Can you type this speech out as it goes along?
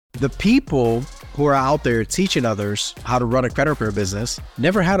The people who are out there teaching others how to run a credit repair business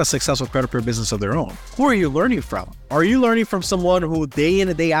never had a successful credit repair business of their own. Who are you learning from? Are you learning from someone who day in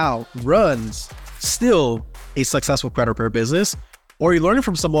and day out runs still a successful credit repair business? Or are you learning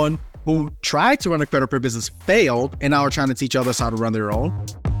from someone who tried to run a credit repair business, failed, and now are trying to teach others how to run their own?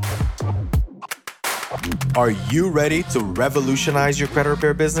 Are you ready to revolutionize your credit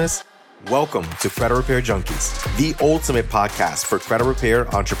repair business? Welcome to Credit Repair Junkies, the ultimate podcast for credit repair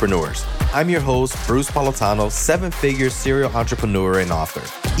entrepreneurs. I'm your host, Bruce Politano, seven-figure serial entrepreneur and author.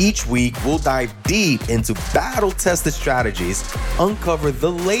 Each week, we'll dive deep into battle-tested strategies, uncover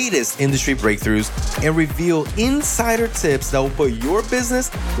the latest industry breakthroughs, and reveal insider tips that will put your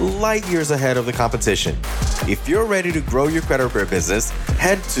business light years ahead of the competition. If you're ready to grow your credit repair business,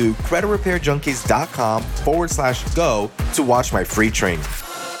 head to creditrepairjunkies.com/go to watch my free training.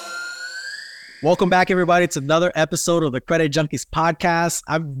 Welcome back, everybody, to another episode of the Credit Junkies podcast.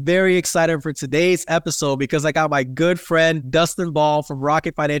 I'm very excited for today's episode because I got my good friend, Dustin Ball from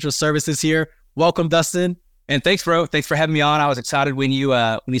Rocket Financial Services here. Welcome, Dustin. And thanks, bro. Thanks for having me on. I was excited when you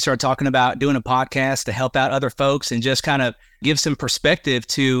started talking about doing a podcast to help out other folks and just kind of give some perspective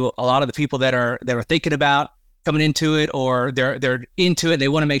to a lot of the people that are thinking about coming into it, or they're into it. They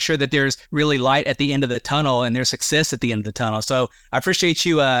want to make sure that there's really light at the end of the tunnel and there's success at the end of the tunnel. So I appreciate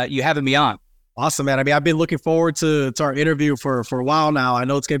you having me on. Awesome, man. I mean, I've been looking forward to our interview for a while now. I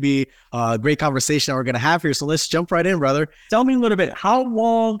know it's going to be a great conversation that we're going to have here. So let's jump right in, brother. Tell me a little bit, how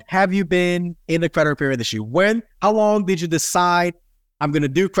long have you been in the credit repair industry? How long did you decide I'm going to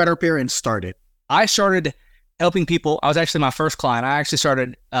do credit repair and start it? I started helping people. I was actually my first client. I actually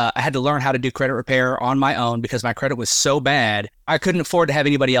started, I had to learn how to do credit repair on my own because my credit was so bad. I couldn't afford to have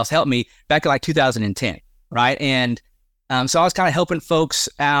anybody else help me back in like 2010, right? And so I was kind of helping folks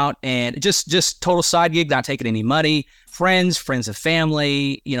out and just total side gig, not taking any money, friends and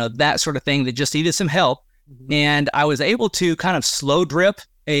family, that sort of thing that just needed some help. Mm-hmm. And I was able to kind of slow drip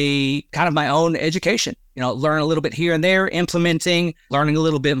a kind of my own education, learn a little bit here and there, implementing, learning a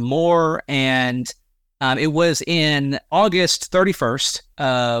little bit more. And it was in August 31st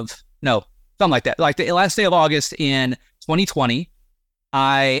something like that, like the last day of August in 2020.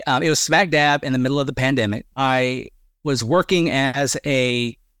 It was smack dab in the middle of the pandemic. I was working at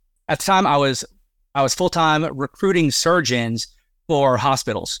the time I was full-time recruiting surgeons for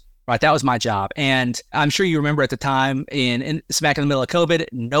hospitals, right? That was my job. And I'm sure you remember at the time in smack in the middle of COVID,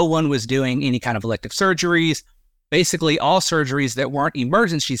 no one was doing any kind of elective surgeries. Basically all surgeries that weren't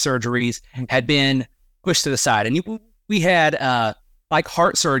emergency surgeries had been pushed to the side. And we had like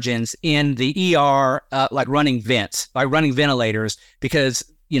heart surgeons in the ER, like running ventilators because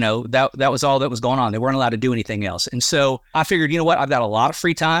that was all that was going on. They weren't allowed to do anything else. And so I figured, I've got a lot of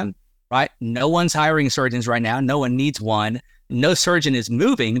free time, right? No one's hiring surgeons right now. No one needs one. No surgeon is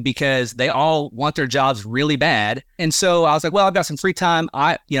moving because they all want their jobs really bad. And so I was like, well, I've got some free time.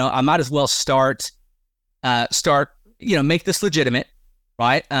 I might as well start, make this legitimate,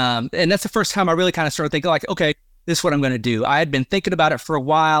 right? And that's the first time I really kind of started thinking like, okay, this is what I'm going to do. I had been thinking about it for a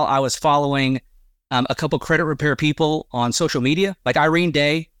while. I was following a couple credit repair people on social media, like Irene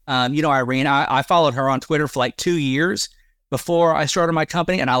Day. Irene, I followed her on Twitter for like 2 years before I started my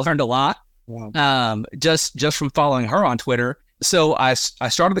company, and I learned a lot. Wow. Just from following her on Twitter. So I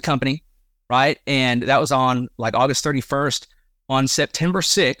started the company, right? And that was on like August 31st. On September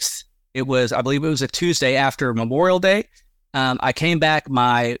 6th, I believe it was a Tuesday after Memorial Day. I came back,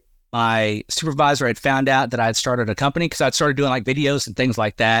 my supervisor had found out that I had started a company because I'd started doing like videos and things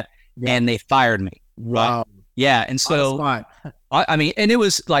like that. Yeah. And they fired me. Wow. Yeah. And so, I mean, and it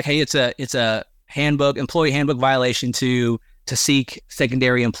was like, hey, it's a employee handbook violation to seek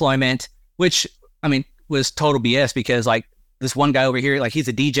secondary employment, which I mean, was total BS because like this one guy over here, like he's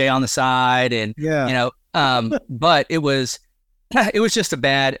a DJ on the side and, but it was just a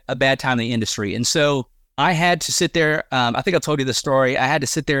bad time in the industry. And so I had to sit there. I think I told you the story. I had to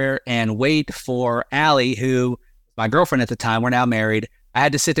sit there and wait for Allie, who my girlfriend at the time, we're now married. I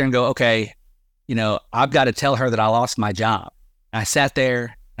had to sit there and go, okay, I've got to tell her that I lost my job. And I sat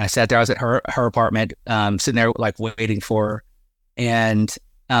there. I was at her apartment, sitting there like waiting for her. And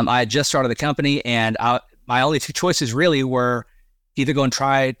I had just started the company, and my only two choices really were either go and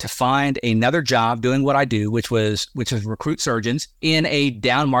try to find another job doing what I do, which is recruit surgeons in a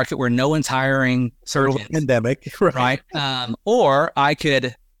down market where no one's hiring surgeons. Pandemic, right? Or I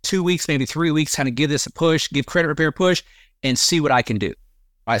could 2 weeks, maybe 3 weeks, kind of give this a push, give credit repair a push, and see what I can do.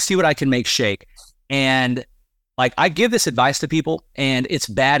 I see what I can make shake. And like, I give this advice to people and it's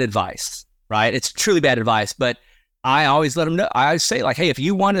bad advice, right? It's truly bad advice, but I always let them know. I always say like, hey, if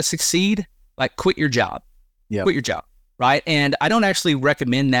you want to succeed, like quit your job, quit your job. right? And I don't actually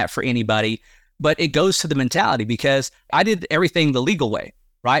recommend that for anybody, but it goes to the mentality because I did everything the legal way,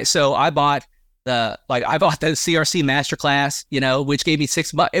 right? So I bought the CRC masterclass, which gave me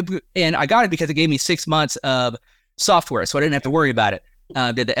 6 months, and I got it because it gave me 6 months of software, so I didn't have to worry about it.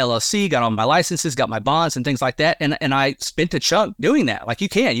 Did the LLC, got all my licenses, got my bonds and things like that, and I spent a chunk doing that. Like you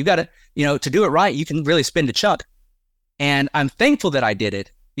got to, to do it right, you can really spend a chunk. And I'm thankful that I did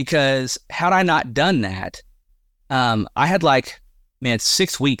it because had I not done that, I had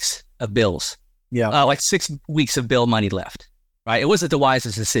 6 weeks of bills. Yeah. 6 weeks of bill money left, right? It wasn't the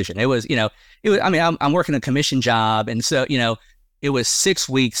wisest decision. It was, I'm working a commission job. And so, it was 6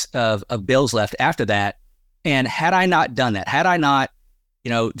 weeks of bills left after that. And had I not done that, had I not,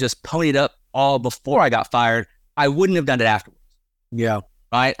 just ponied up all before I got fired, I wouldn't have done it afterwards. Yeah.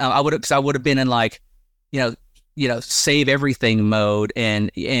 Right. I would have been in save everything mode.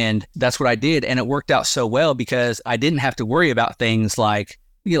 And that's what I did. And it worked out so well because I didn't have to worry about things like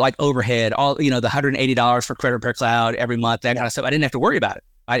overhead, all, the $180 for Credit Repair Cloud every month, that kind of stuff. I didn't have to worry about it.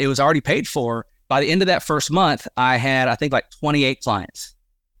 It was already paid for. By the end of that first month, I had, I think 28 clients.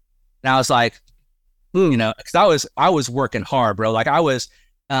 And I was like, because I was working hard, bro. I was,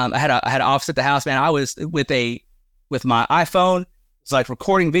 I had an office at the house, man. I was with my iPhone. It's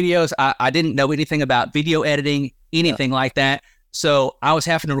recording videos. I didn't know anything about video editing, anything like that. So I was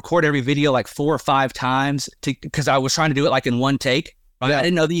having to record every video 4 or 5 times because I was trying to do it in one take. Right? Yeah. I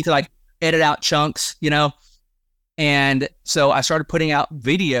didn't know that you could edit out chunks, And so I started putting out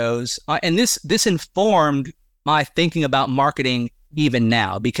videos, and this informed my thinking about marketing even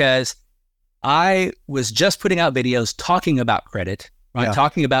now because I was just putting out videos talking about credit, right? Yeah.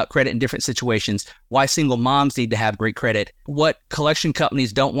 Talking about credit in different situations, why single moms need to have great credit, what collection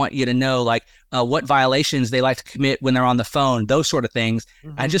companies don't want you to know, what violations they like to commit when they're on the phone, those sort of things.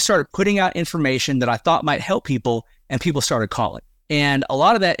 Mm-hmm. I just started putting out information that I thought might help people, and people started calling. And a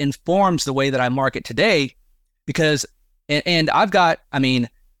lot of that informs the way that I market today because, and I've got, we've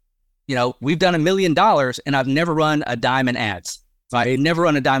done $1 million and I've never run a dime in ads. Right? Never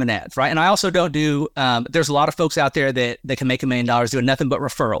run a dime in ads, right? And I also don't do, there's a lot of folks out there that can make $1 million doing nothing but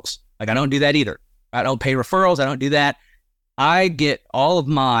referrals. I don't do that either. I don't pay referrals. I don't do that. I get all of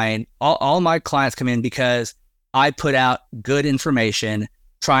mine, all my clients come in because I put out good information,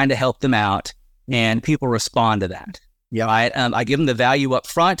 trying to help them out, and people respond to that. Yeah. Right? I give them the value up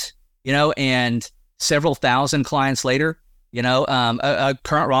front, and several thousand clients later, a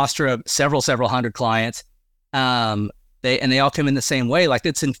current roster of several hundred clients, They all come in the same way.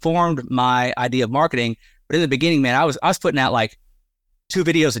 It's informed my idea of marketing. But in the beginning, man, I was putting out 2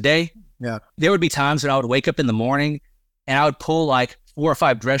 videos a day. Yeah. There would be times when I would wake up in the morning and I would pull 4 or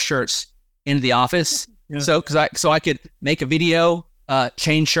 5 dress shirts into the office. Yeah. So I could make a video,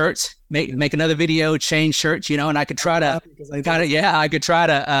 change shirts, make another video, change shirts, and I could try to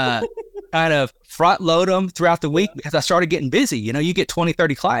kind of front load them throughout the week because I started getting busy. You get 20,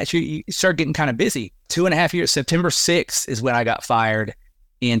 30 clients, you start getting kind of busy. 2.5 years, September 6th is when I got fired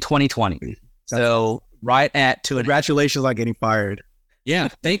in 2020. So right at two. Congratulations on getting fired. Yeah.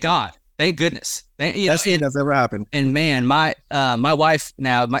 Thank God. Thank goodness. That's ever happened. And man, my wife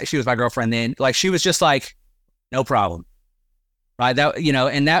now, she was my girlfriend then, she was just no problem. Right. That,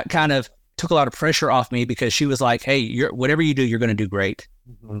 and that kind of took a lot of pressure off me because she was like, hey, whatever you do, you're going to do great.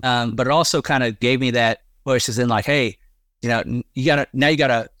 Mm-hmm. But it also kind of gave me that push as in hey, you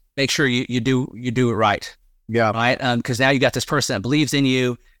gotta make sure you do it right. Yeah. Right. Because now you got this person that believes in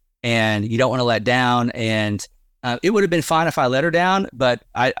you and you don't want to let down. And it would have been fine if I let her down, but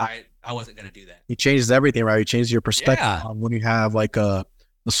I wasn't going to do that. It changes everything, right? It changes your perspective. Yeah. When you have a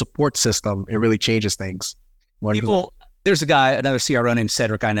support system, it really changes things. There's a guy, another CRO named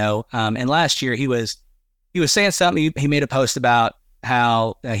Cedric I know. And last year he was saying something. He made a post about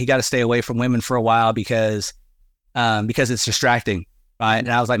how he got to stay away from women for a while because it's distracting, right?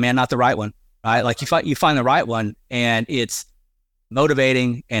 And I was like, man, not the right one, right? You find the right one, and it's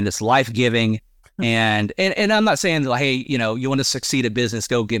motivating and it's life giving, and I'm not saying that hey, you want to succeed at business,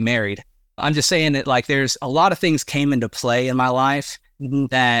 go get married. I'm just saying that there's a lot of things came into play in my life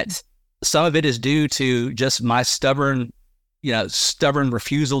that some of it is due to just my stubborn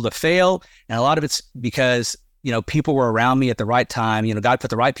refusal to fail, and a lot of it's because people were around me at the right time. God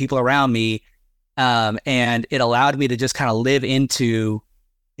put the right people around me, and it allowed me to just kind of live into,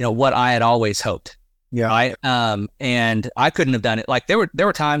 what I had always hoped. Yeah. Right. And I couldn't have done it. There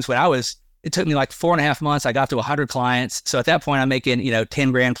were times when it took me 4.5 months. I got to 100 clients. So at that point I'm making,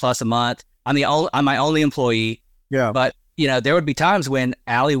 $10,000 plus a month. I'm my only employee. Yeah. But there would be times when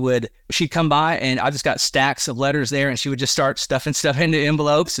Allie she'd come by and I just got stacks of letters there, and she would just start stuffing stuff into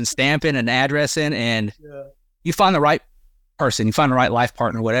envelopes and stamping and addressing, and you find the right person, you find the right life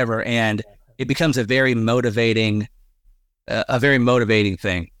partner, whatever, and it becomes a very motivating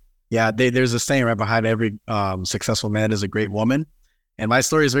thing. Yeah, there's a saying right behind every successful man is a great woman. And my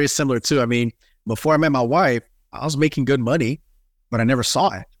story is very similar too. I mean, before I met my wife, I was making good money, but I never saw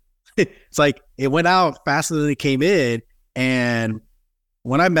it. It's like it went out faster than it came in. And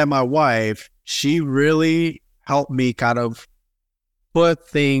when I met my wife, she really helped me kind of put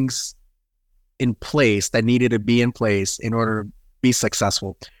things in place that needed to be in place in order to be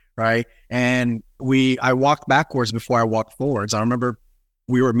successful, right? And I walked backwards before I walked forwards. I remember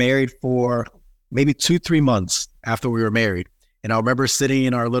we were married for maybe 2-3 months after we were married. And I remember sitting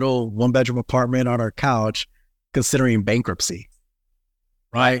in our little 1-bedroom apartment on our couch, considering bankruptcy,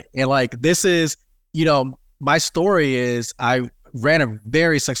 right? And like, this is, my story is I ran a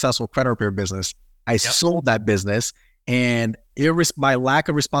very successful credit repair business. I sold that business, and my lack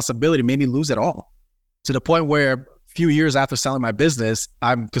of responsibility made me lose it all, to the point where a few years after selling my business,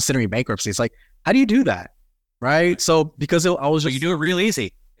 I'm considering bankruptcy. It's like, how do you do that? Right? So because I was just... you do it real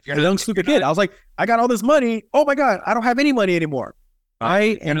easy. If you're a young, stupid kid, I was like, I got all this money. Oh my God, I don't have any money anymore.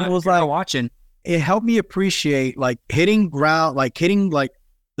 Right? And it was like, watching. It helped me appreciate hitting the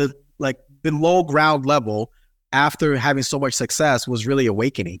low ground level after having so much success was really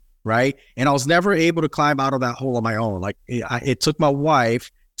awakening. Right. And I was never able to climb out of that hole on my own. Like it took my wife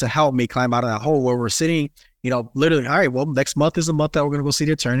to help me climb out of that hole, where we're sitting, literally, all right, well, next month is the month that we're going to go see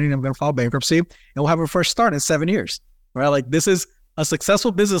the attorney and I'm going to file bankruptcy, and we'll have our first start in 7 years. Right. Like, this is a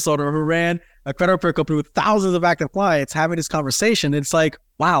successful business owner who ran a credit repair company with thousands of active clients having this conversation. It's like,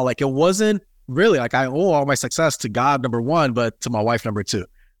 wow, like it wasn't really like I owe all my success to God, number one, but to my wife, number two.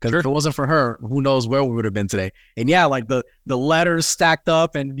 Because if it wasn't for her, who knows where we would have been today. And yeah, like the letters stacked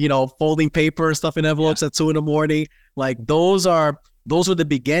up and, folding paper and stuff in envelopes at 2 a.m. Like those were the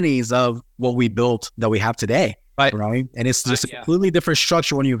beginnings of what we built that we have today. Right. And it's just a completely different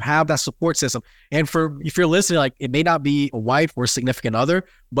structure when you have that support system. And if you're listening, like, it may not be a wife or a significant other,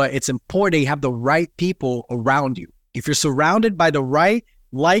 but it's important that you have the right people around you. If you're surrounded by the right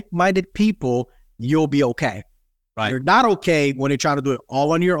like-minded people, you'll be okay. Right. You're not okay when you're trying to do it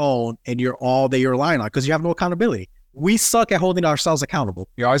all on your own and you're all that you're relying on, because you have no accountability. We suck at holding ourselves accountable.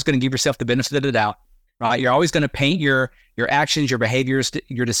 You're always going to give yourself the benefit of the doubt, right? You're always going to paint your actions, your behaviors,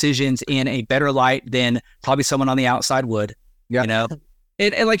 your decisions in a better light than probably someone on the outside would. Yeah.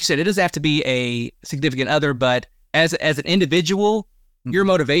 And like you said, it doesn't have to be a significant other, but as an individual, your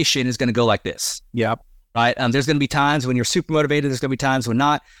motivation is going to go like this. Yeah. Right. There's going to be times when you're super motivated. There's going to be times when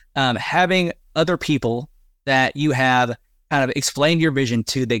not. Having other people that you have kind of explained your vision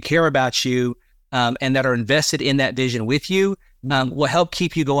to, they care about you, and that are invested in that vision with you, will help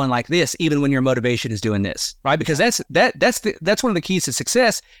keep you going like this, even when your motivation is doing this, right? Because that's one of the keys to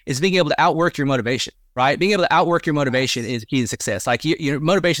success, is being able to outwork your motivation, right? Being able to outwork your motivation is key to success. Like your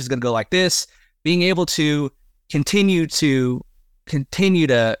motivation is going to go like this. Being able to continue to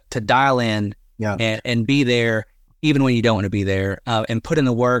dial in and be there, even when you don't want to be there, and put in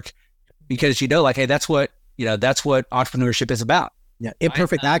the work, because hey, that's what entrepreneurship is about. Yeah,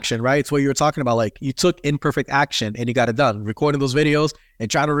 imperfect action, right? It's what you were talking about. Like, you took imperfect action and you got it done. Recording those videos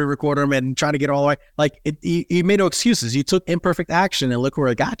and trying to re-record them and trying to get it all the way. Like, you made no excuses. You took imperfect action and look where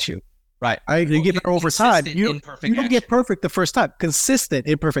it got you. Right. You get better over time. You don't get perfect the first time. Consistent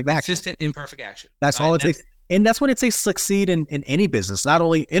imperfect action. Consistent imperfect action. That's all it takes. And that's what it takes to succeed in any business, not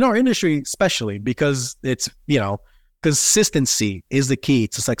only in our industry, especially because it's, consistency is the key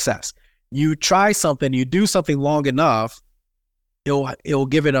to success. You try something, you do something long enough, it'll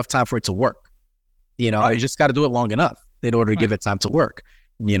give enough time for it to work. You just got to do it long enough in order to give it time to work.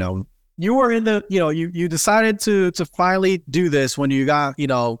 You were in the, you decided to finally do this when you got,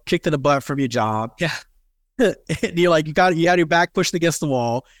 kicked in the butt from your job. Yeah. And you had your back pushed against the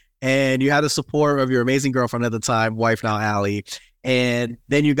wall, and you had the support of your amazing girlfriend at the time, wife now, Allie. And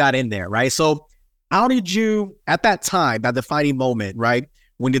then you got in there, right? So how did you, at that time, that defining moment, right,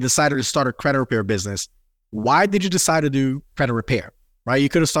 when you decided to start a credit repair business, why did you decide to do credit repair, right? You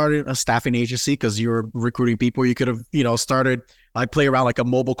could have started a staffing agency because you were recruiting people. You could have, started play around like a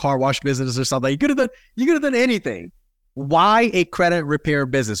mobile car wash business or something. You could have done anything. Why a credit repair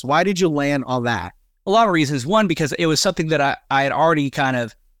business? Why did you land on that? A lot of reasons. One, because it was something that I had already kind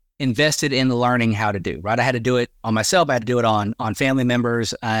of invested in learning how to do, right? I had to do it on myself. I had to do it on family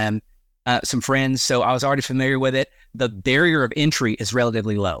members, some friends. So I was already familiar with it. The barrier of entry is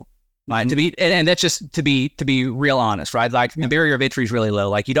relatively low. Right? And that's just to be real honest, right? Like, the barrier of entry is really low.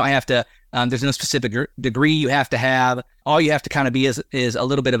 Like, you don't have to, there's no specific degree you have to have. All you have to kind of be is a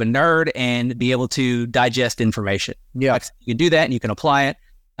little bit of a nerd and be able to digest information. Yeah. Like, you can do that and you can apply it.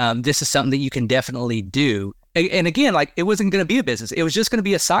 This is something that you can definitely do and again, like it wasn't going to be a business. It was just going to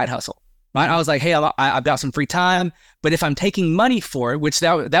be a side hustle, right? I was like, hey, I've got some free time, but if I'm taking money for it, which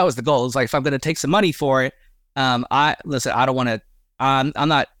that was the goal. It's like, if I'm going to take some money for it, I don't want to, I'm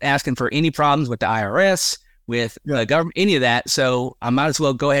not asking for any problems with the IRS, with the government, any of that. So I might as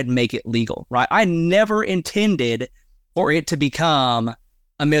well go ahead and make it legal, right? I never intended for it to become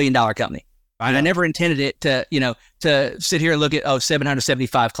 $1 million company. Right? Yeah. I never intended it to sit here and look at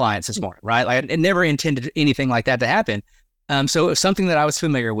 775 clients this morning, right? Like I never intended anything like that to happen. So it was something that I was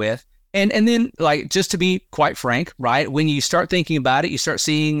familiar with. And then, like, just to be quite frank, right, when you start thinking about it, you start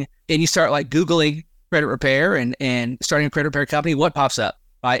seeing, and you start like Googling credit repair and starting a credit repair company, what pops up?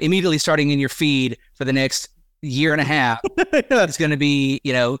 Right? Immediately starting in your feed for the next year and a half, it's going to be,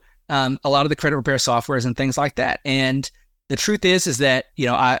 a lot of the credit repair softwares and things like that. And the truth is that,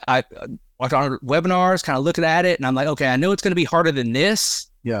 I walked on webinars, kind of looking at it, and I'm like, okay, I know it's going to be harder than this.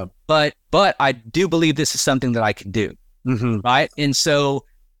 Yeah. But I do believe this is something that I can do. Mm-hmm. Right. And so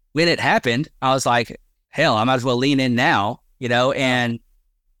when it happened, I was like, hell, I might as well lean in now, and,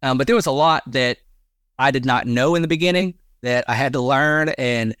 but there was a lot that I did not know in the beginning that I had to learn.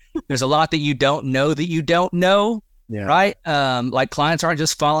 And there's a lot that you don't know that you don't know. Yeah. Right. Like clients aren't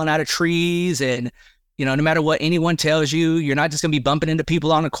just falling out of trees, and, no matter what anyone tells you, you're not just going to be bumping into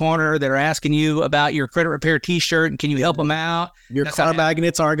people on the corner that are asking you about your credit repair t-shirt and can you help them out? Your car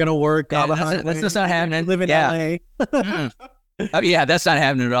magnets aren't going to work. Yeah, that's just not happening. Live in LA. Yeah, that's not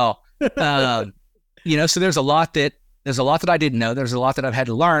happening at all. So there's a lot that I didn't know. There's a lot that I've had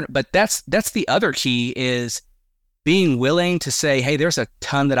to learn, but that's the other key, is being willing to say, hey, there's a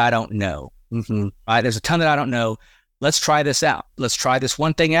ton that I don't know. Mm-hmm. Right? There's a ton that I don't know. Let's try this out. Let's try this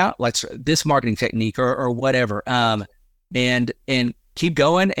one thing out. This marketing technique or whatever. And keep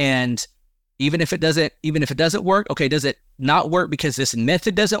going. And even if it doesn't work, okay, does it not work because this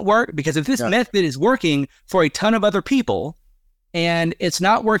method doesn't work? Because if this method is working for a ton of other people and it's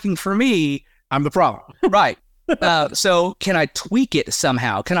not working for me, I'm the problem. Right. So can I tweak it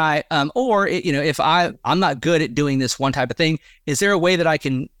somehow? Can I, if I'm not good at doing this one type of thing, is there a way that I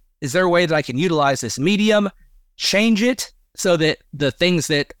can utilize this medium, change it so that the things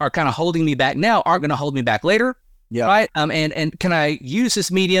that are kind of holding me back now aren't going to hold me back later? Yeah. Right. And can I use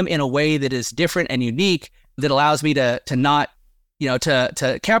this medium in a way that is different and unique that allows me to not,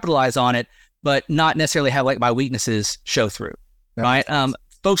 to capitalize on it, but not necessarily have like my weaknesses show through. Yeah. Right.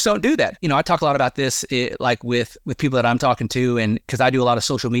 Folks don't do that. I talk a lot about this, like with people that I'm talking to, and because I do a lot of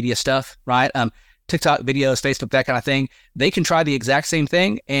social media stuff, right? TikTok videos, Facebook, that kind of thing. They can try the exact same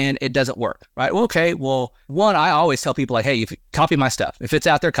thing and it doesn't work, right? Well, okay. Well, one, I always tell people like, hey, if you copy my stuff, if it's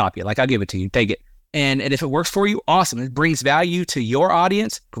out there, copy it. Like I'll give it to you, take it. And if it works for you, awesome. It brings value to your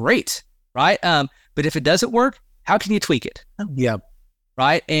audience. Great. Right. But if it doesn't work, how can you tweak it? Yeah.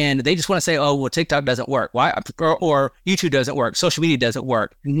 Right. And they just want to say, oh, well, TikTok doesn't work. Why? Or YouTube doesn't work. Social media doesn't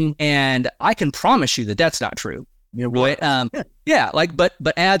work. Mm-hmm. And I can promise you that that's not true. Yeah, right.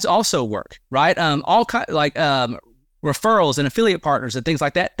 But ads also work. Right. All kind referrals and affiliate partners and things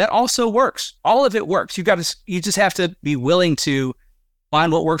like that. That also works. All of it works. You just have to be willing to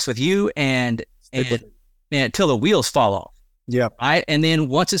find what works with you and until the wheels fall off. Yeah. Right. And then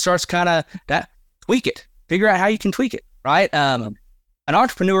once it starts tweak it, figure out how you can tweak it. Right. An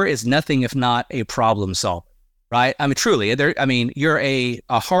entrepreneur is nothing if not a problem solver. Right. I mean, truly, you're a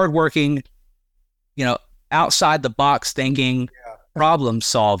hardworking, outside the box thinking problem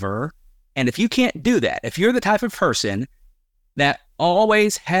solver. And if you can't do that, if you're the type of person that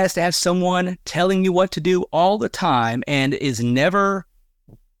always has to have someone telling you what to do all the time and is never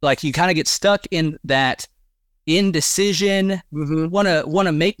like, you kind of get stuck in that indecision, want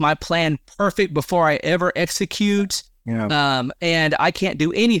to make my plan perfect before I ever execute. Yeah. And I can't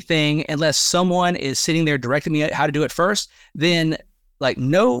do anything unless someone is sitting there directing me how to do it first, then like,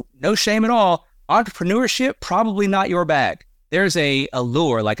 no shame at all. Entrepreneurship, probably not your bag. There's a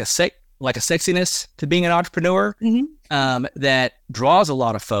allure, like a sexiness to being an entrepreneur, that draws a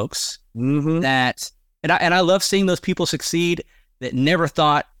lot of folks. And I love seeing those people succeed that never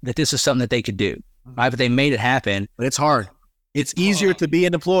thought that this was something that they could do, right? But they made it happen. But it's hard. It's easier to be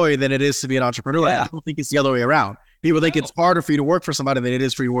an employee than it is to be an entrepreneur. Yeah. I don't think it's the other way around. People think it's harder for you to work for somebody than it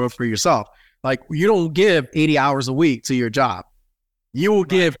is for you to work for yourself. Like, you don't give 80 hours a week to your job. You will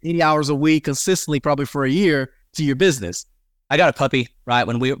give 80 hours a week consistently, probably for a year, to your business. I got a puppy, right?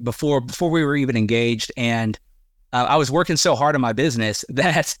 Before we were even engaged, and I was working so hard on my business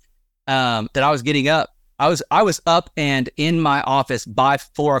that I was getting up. I was up and in my office by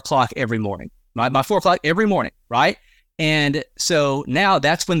 4 o'clock every morning. By 4 o'clock every morning, right? And so now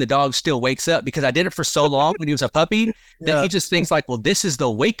that's when the dog still wakes up, because I did it for so long when he was a puppy that he just thinks like, well, this is the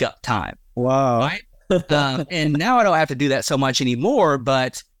wake up time. Wow. Right? And now I don't have to do that so much anymore.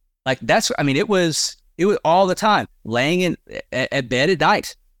 But like it was all the time, laying at bed at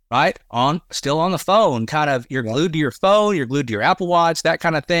night, right? Still on the phone, kind of, you're glued to your phone, you're glued to your Apple Watch, that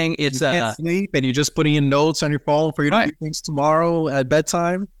kind of thing. It's you can't sleep, and you're just putting in notes on your phone for you to do things tomorrow at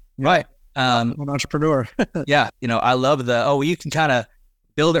bedtime. Right. I'm an entrepreneur. Yeah. I love you can kind of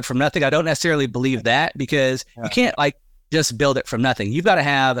build it from nothing. I don't necessarily believe that, because you can't like just build it from nothing. You've got to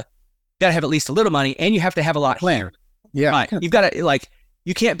have at least a little money, and you have to have a lot here. Yeah. Right. You've got to, like,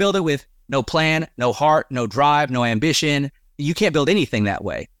 you can't build it with no plan, no heart, no drive, no ambition. You can't build anything that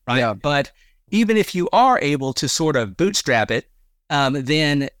way. Right. Yeah. But even if you are able to sort of bootstrap it,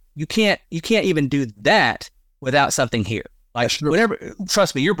 then you can't even do that without something here. Like, whatever,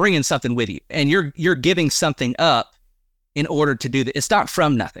 trust me, you're bringing something with you, and you're giving something up in order to do that. It's not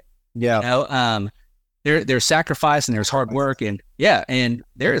from nothing. Yeah. There's sacrifice, and there's hard work, and there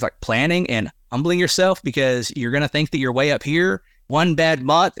is like planning and humbling yourself, because you're going to think that you're way up here one bad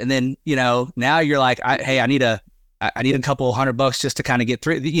month. And then, now you're like, I need a couple $100 just to kind of get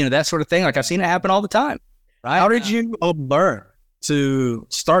through, that sort of thing. Like, I've seen it happen all the time. Right. How did you learn to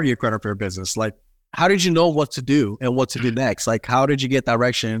start your credit repair business? Like, how did you know what to do and what to do next? Like, how did you get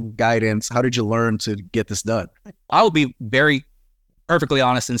direction, guidance? How did you learn to get this done? I will be very perfectly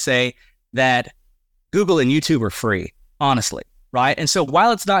honest and say that Google and YouTube are free, honestly, right? And so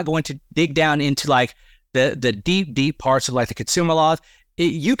while it's not going to dig down into like the deep parts of like the consumer laws,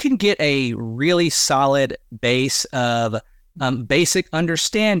 you can get a really solid base of basic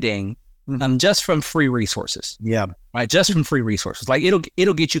understanding just from free resources. Yeah. Right. Just from free resources. Like,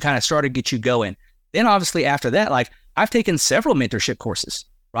 it'll get you kind of started, get you going. Then obviously after that, like, I've taken several mentorship courses,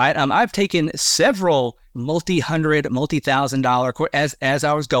 right? I've taken several multi-$1,000 courses as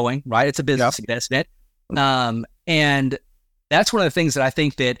I was going, right? It's a business investment. And that's one of the things that I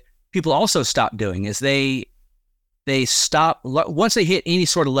think that people also stop doing is they stop once they hit any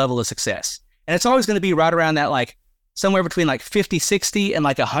sort of level of success. And it's always going to be right around that, like, somewhere between like 50, 60 and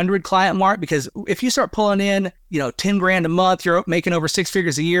like 100 client mark. Because if you start pulling in, $10,000 a month, you're making over 6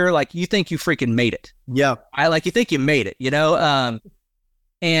 figures a year, like, you think you freaking made it. Yeah. You think you made it,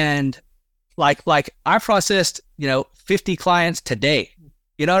 and like I processed, 50 clients today.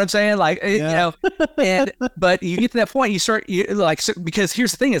 You know what I'm saying? Like, but you get to that point, because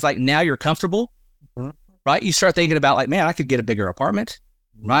here's the thing is, like, now you're comfortable, right? You start thinking about, like, man, I could get a bigger apartment,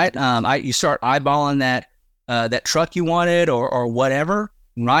 right? You start eyeballing that truck you wanted or whatever,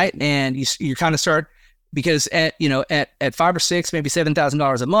 right? And you kind of start, because at $5,000 or $6,000, maybe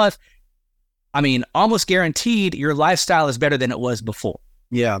 $7,000 a month, I mean, almost guaranteed your lifestyle is better than it was before.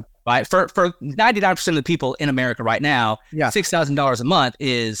 Yeah. Right. For 99% of the people in America right now, $6,000 a month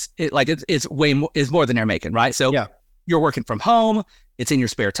is more than they're making. Right. So you're working from home, it's in your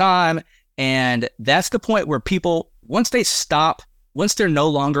spare time. And that's the point where people, once they're no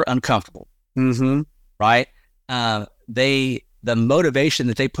longer uncomfortable, right. The motivation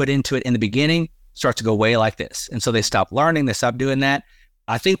that they put into it in the beginning starts to go away like this. And so they stop learning, they stop doing that.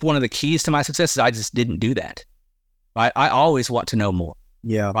 I think one of the keys to my success is I just didn't do that. Right. I always want to know more.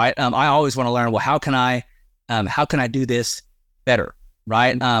 Yeah. Right. I always want to learn, well, how can I do this better?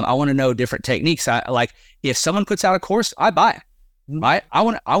 Right. I want to know different techniques. Like, if someone puts out a course, I buy it. Right. I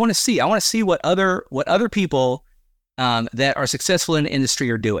want to see what other people that are successful in the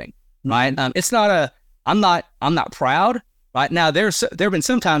industry are doing. Right. It's not I'm not proud. Right. Now, there have been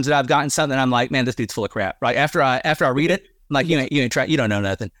some times that I've gotten something I'm like, man, this dude's full of crap. Right. After I read it, I'm like, you ain't try, you don't know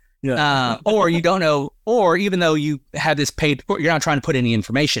nothing. Yeah. Or you don't know, or even though you have this paid, you're not trying to put any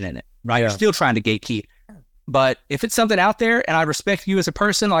information in it, right? Yeah. You're still trying to gatekeep. But if it's something out there and I respect you as a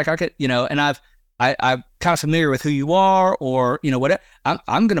person, like I could, and I'm kind of familiar with who you are, or, whatever,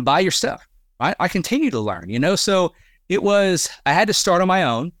 I'm going to buy your stuff, right? I continue to learn, so I had to start on my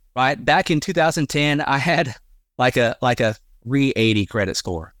own, right? Back in 2010, I had like a 380 credit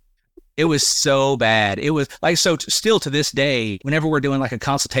score. It was so bad. It was like, so still to this day, whenever we're doing like a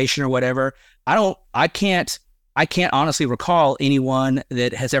consultation or whatever, I can't honestly recall anyone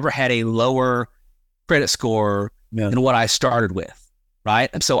that has ever had a lower credit score than what I started with. Right.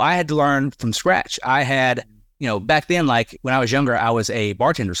 And so I had to learn from scratch. I had, back then, like when I was younger, I was a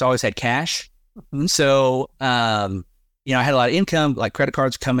bartender, so I always had cash. So, I had a lot of income, like credit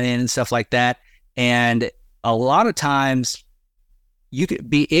cards coming in and stuff like that. And a lot of times, you could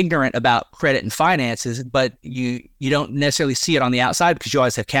be ignorant about credit and finances, but you don't necessarily see it on the outside because you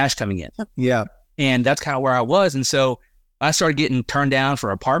always have cash coming in. Yeah. And that's kind of where I was. And so I started getting turned down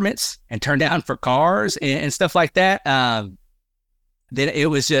for apartments and turned down for cars and stuff like that. Then it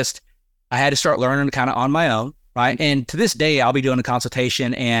was just, I had to start learning kind of on my own. Right. And to this day, I'll be doing a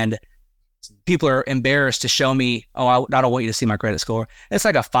consultation and people are embarrassed to show me, oh, I don't want you to see my credit score. It's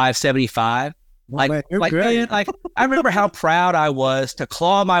like a 575. Well, man, you're great. Man, I remember how proud I was to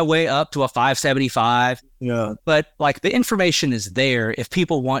claw my way up to a 575. Yeah. But like the information is there if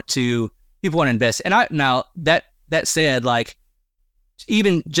people want to invest. And now that said, like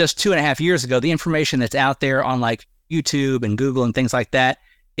even just 2.5 years ago, the information that's out there on like YouTube and Google and things like that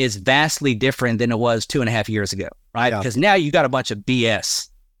is vastly different than it was 2.5 years ago, right? Yeah. Because now you got a bunch of BS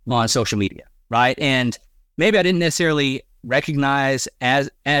on social media, right? And maybe I didn't necessarily recognize as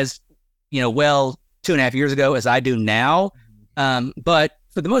well 2.5 years ago as I do now. But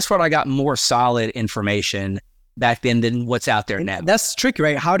for the most part, I got more solid information back then than what's out there now. That's tricky,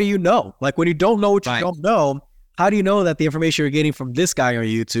 right? How do you know? Like when you don't know what you Right. don't know, how do you know that the information you're getting from this guy on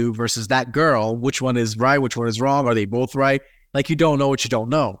YouTube versus that girl, which one is right, which one is wrong? Are they both right? Like you don't know what you don't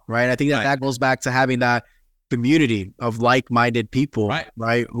know, right? I think that Right. that goes back to having that community of like-minded people,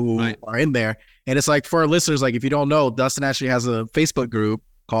 right? Who are in there. And it's like for our listeners, like if you don't know, Dustin actually has a Facebook group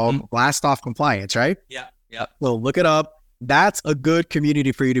called Blast Off Compliance, right? Yeah. Yeah. Well, look it up. That's a good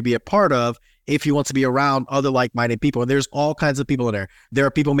community for you to be a part of if you want to be around other like-minded people. And there's all kinds of people in there. There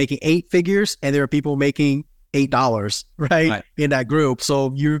are people making 8 figures and there are people making $8, right? In that group.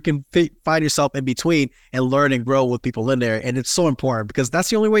 So you can find yourself in between and learn and grow with people in there. And it's so important because that's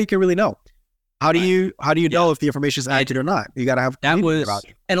the only way you can really know. How do you know if the information is accurate or not? You got to have and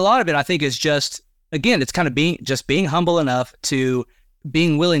a lot of it I think is just, again, it's kind of being humble enough to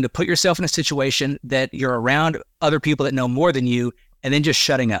being willing to put yourself in a situation that you're around other people that know more than you and then just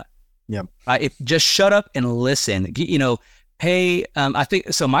shutting up. Yeah. Just shut up and listen. Hey, I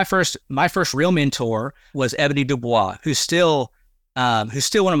think so. My first real mentor was Ebony Dubois, who's still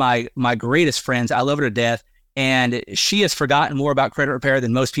one of my greatest friends. I love her to death, and she has forgotten more about credit repair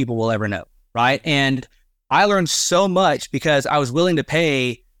than most people will ever know. Right, and I learned so much because I was willing to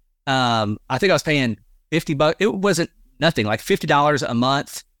pay. I think I was paying $50. It wasn't nothing, like $50 a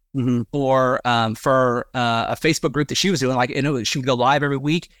month for a Facebook group that she was doing. Like, she would go live every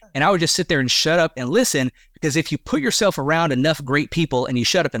week, and I would just sit there and shut up and listen. Because if you put yourself around enough great people and you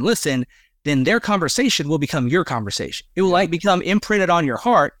shut up and listen, then their conversation will become your conversation. It will like become imprinted on your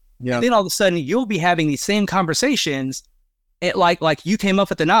heart. Yeah. And then all of a sudden you'll be having these same conversations. Like you came up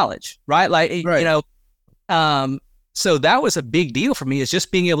with the knowledge, right? So that was a big deal for me, is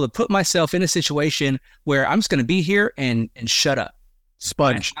just being able to put myself in a situation where I'm just going to be here and shut up.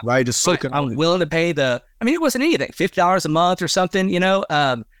 Sponge, right? Just soak it. I'm willing to pay it wasn't anything, $50 a month or something,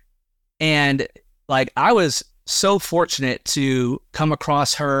 and like I was so fortunate to come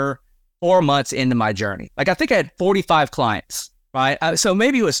across her 4 months into my journey. Like I think I had 45 clients, right? So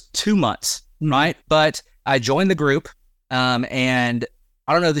maybe it was 2 months, right? But I joined the group. And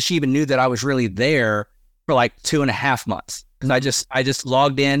I don't know that she even knew that I was really there for like 2.5 months because I just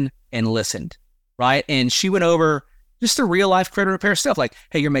logged in and listened, right? And she went over just the real life credit repair stuff, like,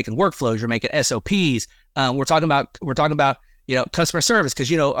 hey, you're making workflows, you're making SOPs. We're talking about customer service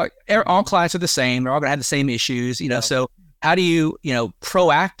because all clients are the same, they're all gonna have the same issues, So how do you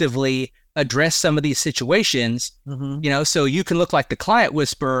proactively address some of these situations, so you can look like the client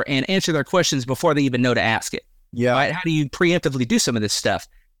whisperer and answer their questions before they even know to ask it. Yeah. Right? How do you preemptively do some of this stuff?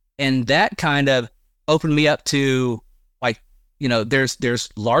 And that kind of opened me up to there's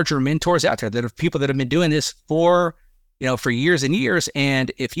larger mentors out there that are people that have been doing this for years and years. And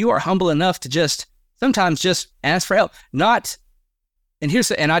if you are humble enough to sometimes just ask for help, and I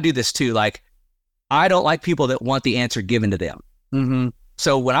do this too. Like, I don't like people that want the answer given to them. Mm-hmm.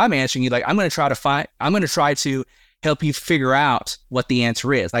 So when I'm answering you, like, I'm going to try to help you figure out what the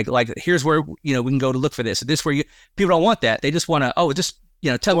answer is. Like here's where, we can go to look for this. This where people don't want that. They just want to,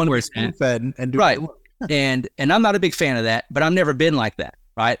 tell them where it's fed and do right. And I'm not a big fan of that, but I've never been like that.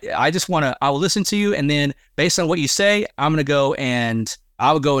 Right. I will listen to you. And then based on what you say, I'm going to go and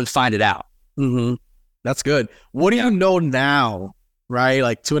I will go and find it out. Mm-hmm. That's good. What do you know now? Right.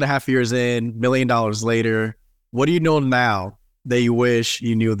 Like 2.5 years in, $1 million later, what do you know now that you wish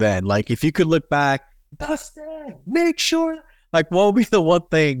you knew then? Like if you could look back, Dustin, make sure. Like, what would be the one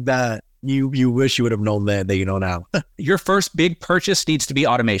thing that you wish you would have known then that you know now? Your first big purchase needs to be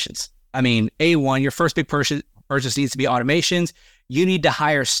automations. I mean, your first big purchase needs to be automations. You need to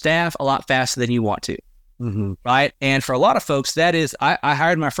hire staff a lot faster than you want to, right? And for a lot of folks, that is, I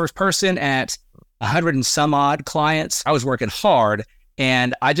hired my first person at 100 and some odd clients. I was working hard,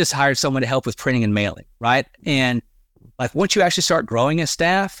 and I just hired someone to help with printing and mailing, right? And like once you actually start growing a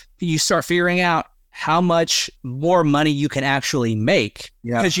staff, you start figuring out how much more money you can actually make.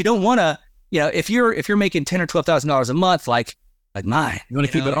 Because you don't want to, if you're making $10,000 or $12,000 a month, like like mine. You want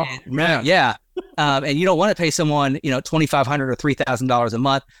to keep it on? Yeah. And you don't want to pay someone, $2,500 or $3,000 a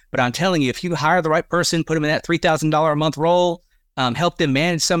month. But I'm telling you, if you hire the right person, put them in that $3,000 a month role, help them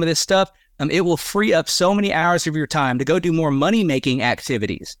manage some of this stuff, it will free up so many hours of your time to go do more money-making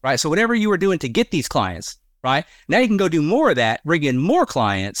activities, right? So whatever you were doing to get these clients, right? Now you can go do more of that, bring in more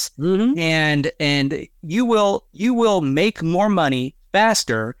clients, and you will make more money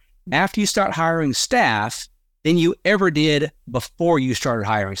faster after you start hiring staff than you ever did before you started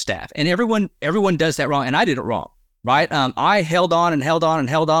hiring staff. And everyone does that wrong, and I did it wrong, right? I held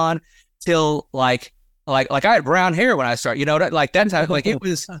on till like I had brown hair when I started, like that's how, like it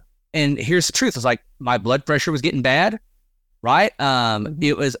was. And here's the truth: it's like my blood pressure was getting bad, right? I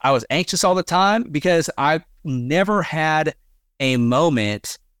was anxious all the time because I never had a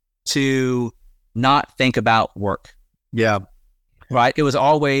moment to not think about work. Yeah. Right. It was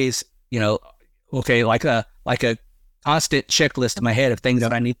always, okay, like a constant checklist in my head of things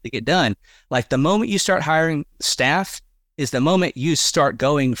that I need to get done. Like the moment you start hiring staff is the moment you start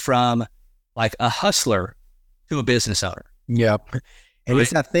going from like a hustler to a business owner. Yeah. And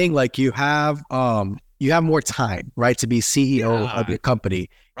it's that thing, like you have more time, right, to be CEO of your company.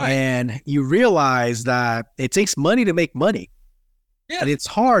 Right. And you realize that it takes money to make money. Yeah. And it's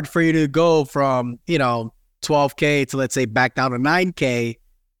hard for you to go from, 12K to, let's say, back down to 9K,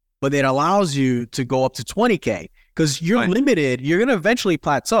 but it allows you to go up to 20K because you're limited. You're going to eventually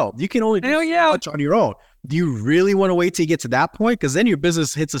plateau. You can only do so much on your own. Do you really want to wait till you get to that point? Because then your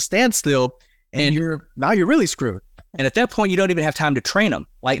business hits a standstill and you're really screwed. And at that point, you don't even have time to train them.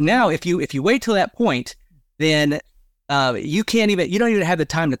 Like now, if you wait till that point, then you don't even have the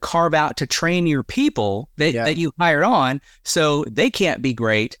time to carve out to train your people that you hired on. So they can't be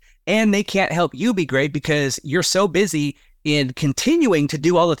great and they can't help you be great because you're so busy in continuing to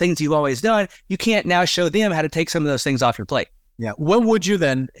do all the things you've always done. You can't now show them how to take some of those things off your plate. Yeah. When would you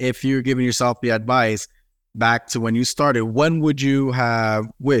then, if you're giving yourself the advice back to when you started, when would you have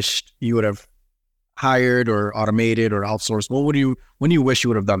wished you would have hired or automated or outsourced? When do you wish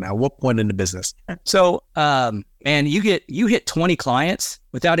you would have done that? At what point in the business? So, and you hit 20 clients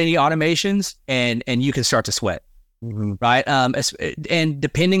without any automations and you can start to sweat, right? And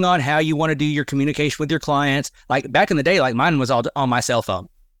depending on how you want to do your communication with your clients, like back in the day, like mine was all on my cell phone,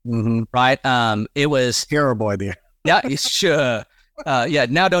 right? It was terrible idea. Yeah, sure.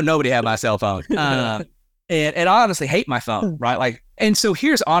 Now don't nobody have my cell phone. And I honestly hate my phone, right? Like, and so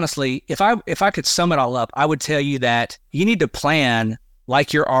here's honestly, if I could sum it all up, I would tell you that you need to plan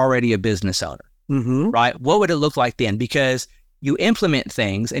like you're already a business owner, right? What would it look like then? Because you implement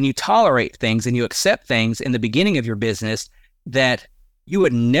things and you tolerate things and you accept things in the beginning of your business that you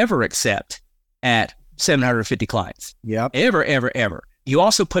would never accept at 750 clients. Yep. Ever. You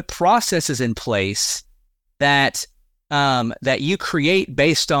also put processes in place that you create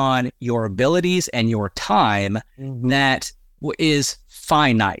based on your abilities and your time that is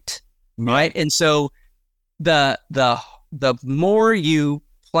finite, right? And so the more you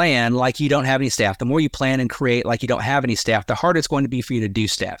plan like you don't have any staff, the more you plan and create like you don't have any staff, the harder it's going to be for you to do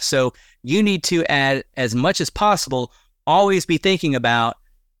staff. So you need to add as much as possible, always be thinking about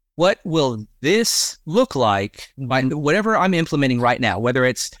what will this look like by whatever I'm implementing right now, whether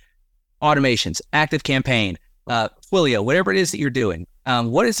it's automations, active campaign, Twilio, whatever it is that you're doing.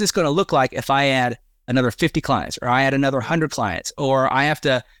 What is this going to look like if I add another 50 clients or I add another 100 clients or I have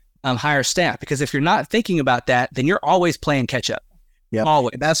to hire staff? Because if you're not thinking about that, then you're always playing catch up. Yeah,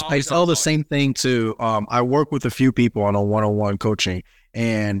 I tell the same thing too. I work with a few people on a one-on-one coaching,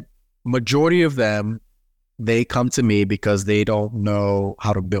 and majority of them, they come to me because they don't know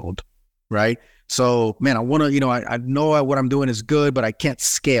how to build, right? So, man, I want to, I know what I'm doing is good, but I can't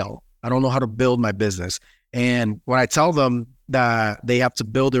scale. I don't know how to build my business. And when I tell them that they have to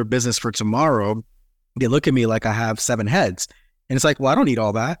build their business for tomorrow, they look at me like I have 7 heads. And it's like, well, I don't need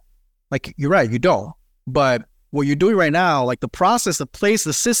all that. Like, you're right, you don't. But what you're doing right now, like the process,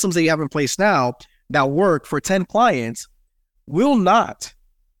 the systems that you have in place now that work for 10 clients will not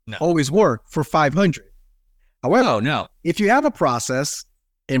always work for 500. However, if you have a process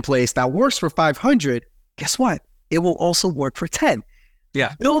in place that works for 500, guess what? It will also work for 10.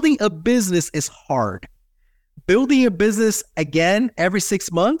 Yeah. Building a business is hard. Building a business again every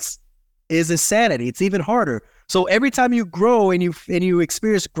 6 months is insanity. It's even harder. So every time you grow and you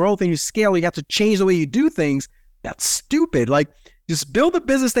experience growth and you scale, you have to change the way you do things. That's stupid. Like, just build the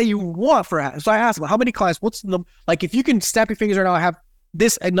business that you want for. So I asked him, how many clients? What's the, like, if you can snap your fingers right now, I have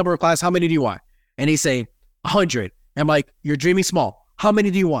this number of clients. How many do you want? And he's saying 100. I'm like, you're dreaming small. How many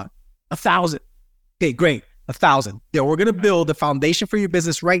do you want? 1,000. Okay, great. 1,000. Yeah, we're going to build the foundation for your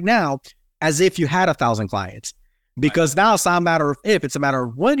business right now as if you had 1,000 clients. Because now it's not a matter of if, it's a matter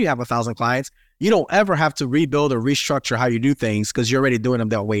of when you have 1,000 clients. You don't ever have to rebuild or restructure how you do things because you're already doing them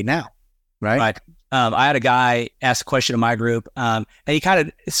that way now, right? Right. I had a guy ask a question in my group, and he kind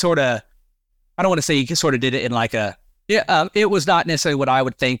of sort of, I don't want to say he sort of did it in like a, it was not necessarily what I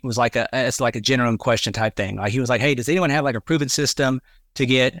would think was like it's like a general question type thing. Like he was like, hey, does anyone have like a proven system to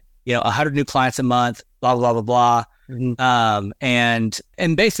get, 100 new clients a month, blah, blah, blah, blah, blah. Mm-hmm.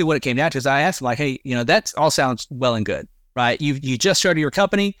 And basically what it came down to is I asked him like, hey, that all sounds well and good, right? You just started your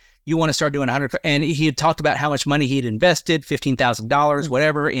company. You want to start doing 100. And he had talked about how much money he had invested, $15,000,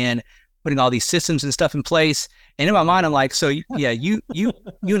 whatever, in putting all these systems and stuff in place. And in my mind, I'm like, so yeah, you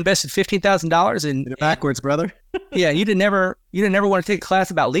invested $15,000 in backwards, brother. Yeah. You didn't never want to take a class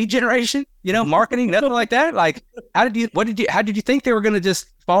about lead generation, marketing, nothing like that. Like, how did you think they were going to just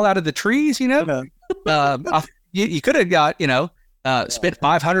fall out of the trees? You could have got, spent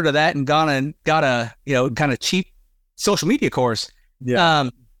 500 of that and gone and got a, kind of cheap social media course. Yeah.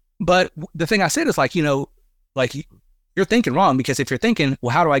 But the thing I said is like, you're thinking wrong, because if you're thinking, well,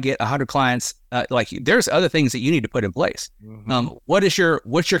 how do I get 100 clients? There's other things that you need to put in place. Mm-hmm.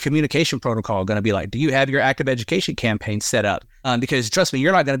 What's your communication protocol going to be like? Do you have your active education campaign set up? Because trust me,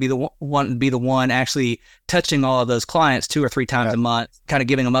 you're not going to be the one actually touching all of those clients 2 or 3 times a month, kind of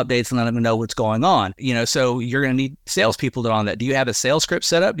giving them updates and letting them know what's going on. So you're going to need salespeople on that. Do you have a sales script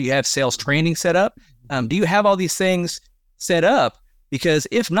set up? Do you have sales training set up? Do you have all these things set up? Because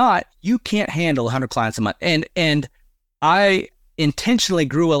if not, you can't handle 100 clients a month. And I intentionally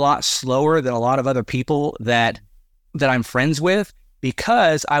grew a lot slower than a lot of other people that I'm friends with,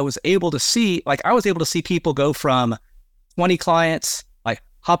 because I was able to see people go from 20 clients, like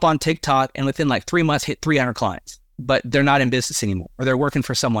hop on TikTok, and within like 3 months hit 300 clients, but they're not in business anymore, or they're working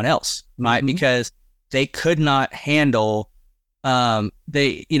for someone else, right? Mm-hmm. Because they could not handle the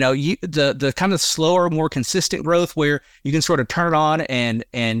kind of slower, more consistent growth where you can sort of turn it on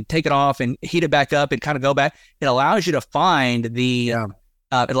and take it off and heat it back up and kind of go back. It allows you to find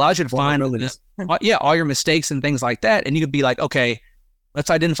all your mistakes and things like that. And you could be like, okay,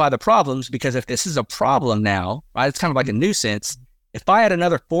 let's identify the problems, because if this is a problem now, right, it's kind of like a nuisance. If I had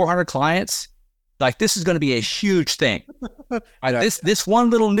another 400 clients, like, this is going to be a huge thing. Right? This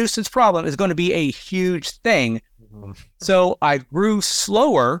one little nuisance problem is going to be a huge thing. So I grew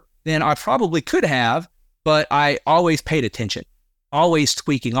slower than I probably could have, but I always paid attention, always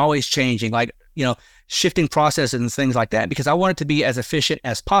tweaking, always changing, shifting processes and things like that, because I wanted to be as efficient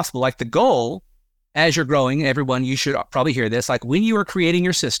as possible. Like, the goal as you're growing, everyone, you should probably hear this, like when you are creating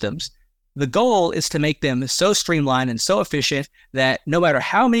your systems, the goal is to make them so streamlined and so efficient that no matter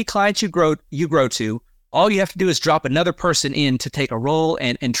how many clients you grow to, all you have to do is drop another person in to take a role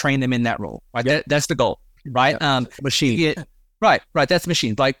and train them in that role. Right? Yep. That's the goal. Right. Machine. Right. That's the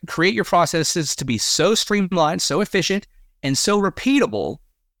machine. Like, create your processes to be so streamlined, so efficient, and so repeatable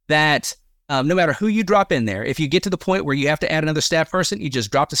that no matter who you drop in there, if you get to the point where you have to add another staff person, you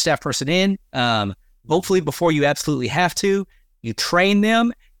just drop the staff person in. Hopefully before you absolutely have to, you train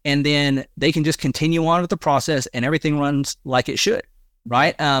them, and then they can just continue on with the process and everything runs like it should.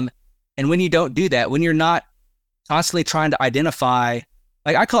 Right. And when you don't do that, when you're not constantly trying to identify,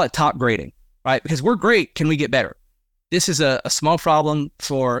 like, I call it top grading. Right? Because we're great. Can we get better? This is a small problem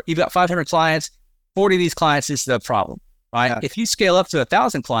you've got 500 clients, 40 of these clients is the problem, right? Yeah. If you scale up to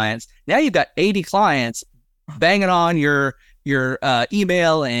 1,000 clients, now you've got 80 clients banging on your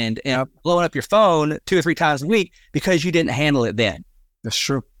email and blowing up your phone 2 or 3 times a week because you didn't handle it then. That's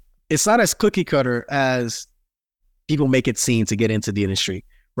true. It's not as cookie cutter as people make it seem to get into the industry,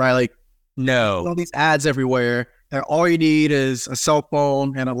 right? Like, no, all these ads everywhere, and all you need is a cell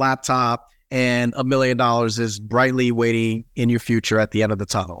phone and a laptop, and $1 million is brightly waiting in your future at the end of the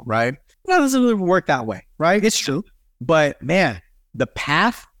tunnel, right? Well, it doesn't really work that way, right? It's true. But man, the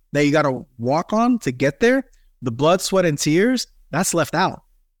path that you got to walk on to get there, the blood, sweat, and tears, that's left out.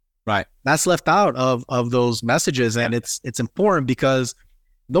 Right. That's left out of those messages. And it's important, because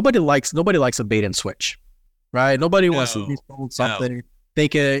nobody likes a bait and switch, right? Nobody wants to be sold something,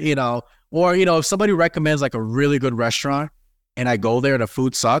 thinking, or, if somebody recommends like a really good restaurant, and I go there and the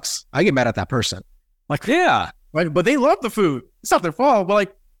food sucks, I get mad at that person. Like, yeah, right? But they love the food. It's not their fault, but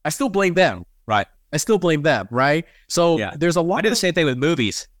like, I still blame them. Right. I still blame them, right? So there's a lot. I do the same thing with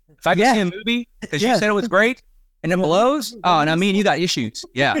movies. If I can see a movie because you said it was great and it blows, and I mean, you got issues.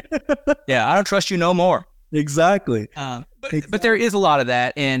 Yeah. I don't trust you no more. Exactly. But there is a lot of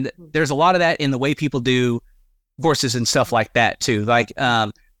that, and there's a lot of that in the way people do courses and stuff like that too. Like,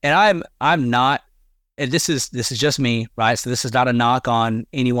 and I'm not. And this is just me, right? So this is not a knock on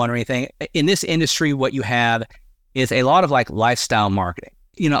anyone or anything. In this industry, what you have is a lot of like lifestyle marketing.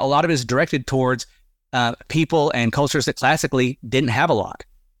 A lot of it is directed towards people and cultures that classically didn't have a lot.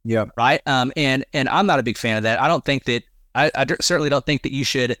 Yeah. Right. And I'm not a big fan of that. I don't think that I certainly don't think that you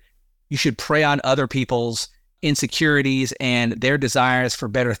should prey on other people's insecurities and their desires for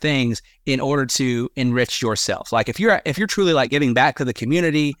better things in order to enrich yourself. Like if you're truly like giving back to the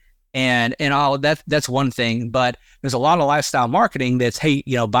community and all of that, that's one thing. But there's a lot of lifestyle marketing that's, hey,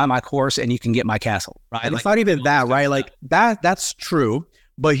 buy my course and you can get my castle. Right. And it's not even that, right? Like that's true.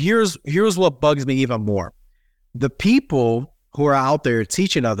 But here's what bugs me even more. The people who are out there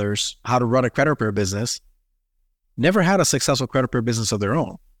teaching others how to run a credit repair business never had a successful credit repair business of their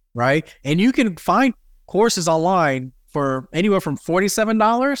own, right? And you can find courses online for anywhere from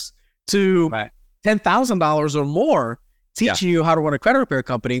 $47 to $10,000 or more teaching you how to run a credit repair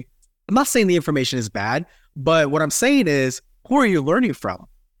company. I'm not saying the information is bad, but what I'm saying is, who are you learning from,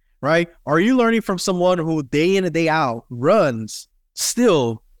 right? Are you learning from someone who day in and day out runs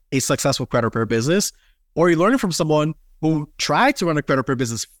still a successful credit repair business? Or are you learning from someone who tried to run a credit repair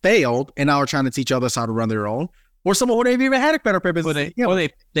business, failed, and now are trying to teach others how to run their own? Or someone who never even had a credit repair business. Or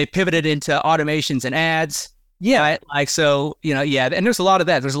they pivoted into automations and ads. Yeah. Right? Like, so, and there's a lot of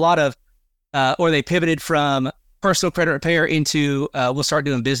that. There's a lot of, or they pivoted from personal credit repair into, we'll start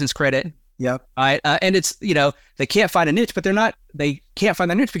doing business credit. Yeah. Right. And it's, they can't find a niche, but they can't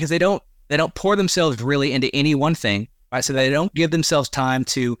find a niche because they don't pour themselves really into any one thing. Right. So they don't give themselves time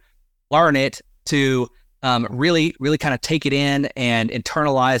to learn it, to really, really kind of take it in and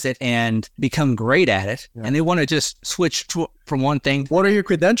internalize it and become great at it. Yeah. And they want to just switch from one thing. What are your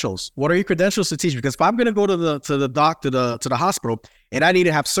credentials? What are your credentials to teach? Because if I'm going to go to the doctor, to the hospital, and I need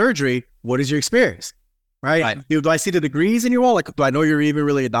to have surgery, what is your experience? Right? Do I see the degrees in your wall? Like, do I know you're even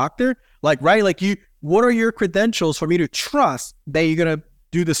really a doctor? Like, right? Like what are your credentials for me to trust that you're going to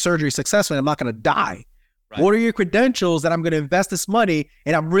do the surgery successfully and I'm not going to die? Right. What are your credentials that I'm going to invest this money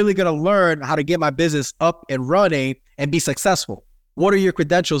and I'm really going to learn how to get my business up and running and be successful? What are your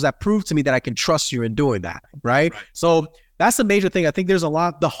credentials that prove to me that I can trust you in doing that? Right? So that's the major thing. I think there's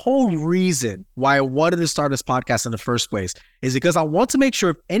the whole reason why I wanted to start this podcast in the first place is because I want to make sure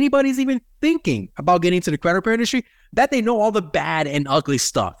if anybody's even thinking about getting into the credit repair industry, that they know all the bad and ugly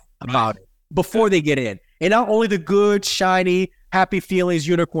stuff about it before they get in. And not only the good, shiny, happy feelings,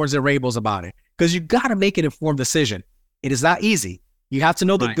 unicorns, and rainbows about it. Because you got to make an informed decision. It is not easy. You have to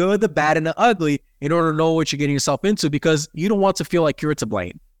know the good, the bad, and the ugly in order to know what you're getting yourself into because you don't want to feel like you're to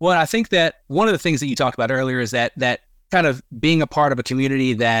blame. Well, I think that one of the things that you talked about earlier is that kind of being a part of a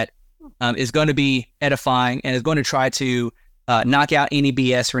community that is going to be edifying and is going to try to knock out any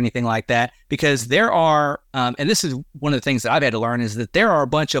BS or anything like that. Because there are, and this is one of the things that I've had to learn, is that there are a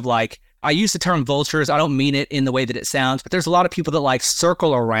bunch of I use the term vultures. I don't mean it in the way that it sounds, but there's a lot of people that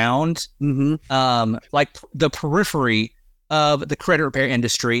circle around like the periphery of the credit repair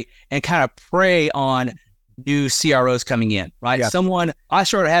industry and kind of prey on new CROs coming in, right? Yeah. I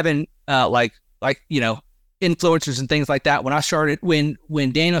started having influencers and things like that when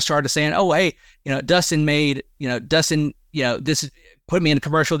Daniel started saying, oh, hey, Dustin this put me in a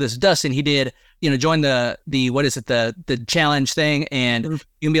commercial. This is Dustin. He did, join the what is it, the challenge thing. And you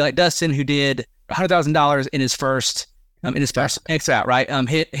can be like Dustin, who did $100,000 in his first X out, right?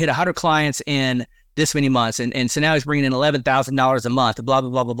 Hit 100 clients in this many months. And so now he's bringing in $11,000 a month, blah, blah,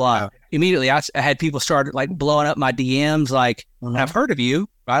 blah, blah, blah. Immediately I had people start blowing up my DMs. I've heard of you,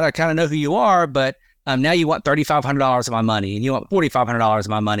 right? I kind of know who you are, but now you want $3,500 of my money and you want $4,500 of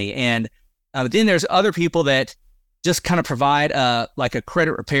my money. And then there's other people that just kind of provide a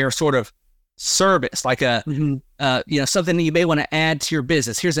credit repair sort of service, something that you may want to add to your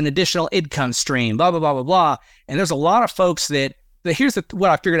business. Here's an additional income stream, blah, blah, blah, blah, blah. And there's a lot of folks that here's what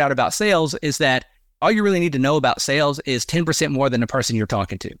I figured out about sales is that all you really need to know about sales is 10% more than the person you're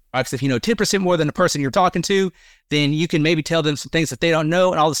talking to. Right? Because if you know 10% more than the person you're talking to, then you can maybe tell them some things that they don't know,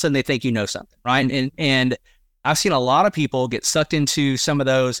 and all of a sudden they think you know something, right? And I've seen a lot of people get sucked into some of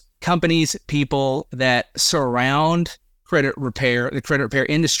those companies, people that surround the credit repair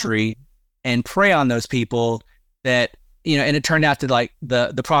industry, and prey on those people that, and it turned out to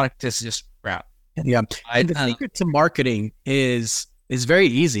the product is just crap. Yeah. And the secret to marketing is very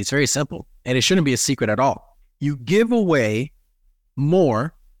easy. It's very simple. And it shouldn't be a secret at all. You give away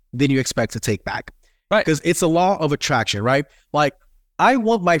more than you expect to take back. Right. Because it's a law of attraction, right? I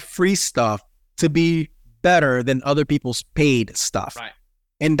want my free stuff to be better than other people's paid stuff. Right.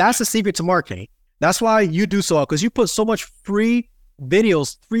 And that's the secret to marketing. That's why you do so well, because you put so much free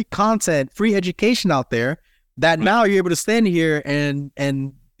videos, free content, free education out there that now you're able to stand here and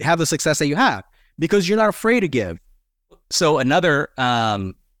have the success that you have because you're not afraid to give. So another,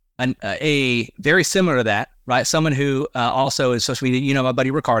 a very similar to that, right? Someone who also is social media, my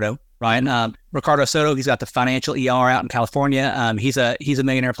buddy Ricardo, right? Ricardo Soto, he's got the Financial ER out in California. He's a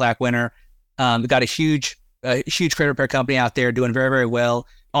millionaire plaque winner. Got a huge credit repair company out there doing very, very well.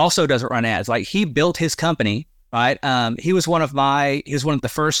 Also doesn't run ads. Like, he built his company, right? He was one of the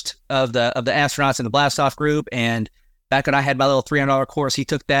first of the astronauts in the Blastoff group. And back when I had my little $300 course, he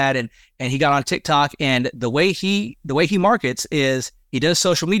took that and he got on TikTok. And the way he markets is he does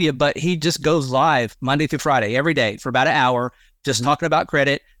social media, but he just goes live Monday through Friday, every day for about an hour, just talking about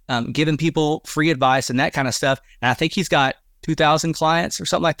credit, giving people free advice and that kind of stuff. And I think he's got 2,000 clients or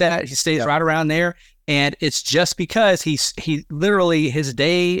something like that. He stays right around there. And it's just because he literally, his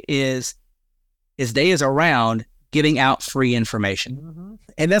day is around giving out free information. Mm-hmm.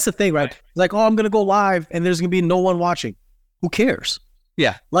 And that's the thing, right? Like, oh, I'm going to go live and there's going to be no one watching. Who cares?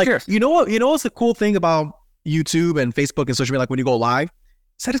 Yeah. Like, cares? you know what's the cool thing about YouTube and Facebook and social media? Like, when you go live,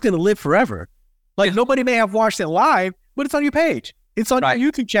 it's that it's going to live forever. Like, nobody may have watched it live, but it's on your page. It's on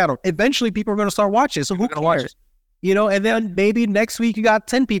your YouTube channel. Eventually, people are going to start watching. So who cares? You know, and then maybe next week you got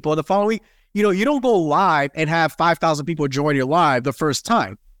 10 people. The following week, you know, you don't go live and have 5,000 people join your live the first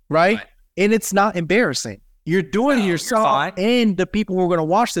time, right? And it's not embarrassing. You're doing yourself and the people who are going to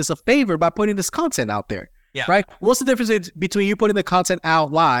watch this a favor by putting this content out there, right? What's the difference between you putting the content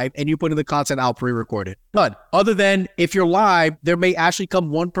out live and you putting the content out pre-recorded? None. Other than if you're live, there may actually come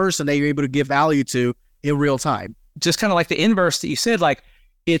one person that you're able to give value to in real time. Just kind of like the inverse that you said, like,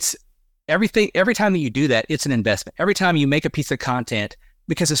 it's everything. Every time that you do that, it's an investment. Every time you make a piece of content,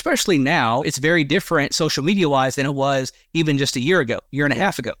 because especially now, it's very different social media wise than it was even just a year and a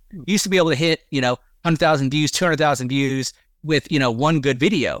half ago. You used to be able to hit, 100,000 views, 200,000 views with, one good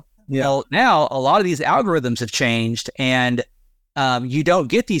video. Yeah. Well, now a lot of these algorithms have changed and you don't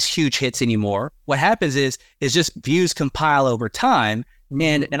get these huge hits anymore. What happens is just views compile over time.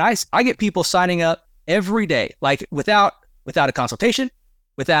 Mm-hmm. And I get people signing up every day, like without a consultation,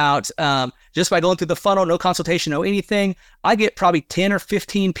 without just by going through the funnel, no consultation, no anything. I get probably 10 or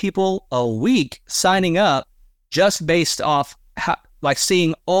 15 people a week signing up just based off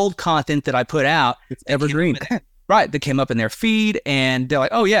seeing old content that I put out. It's evergreen. Right. That came up in their feed and they're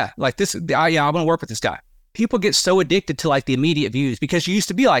like, oh yeah, like this, I want to work with this guy. People get so addicted to like the immediate views because you used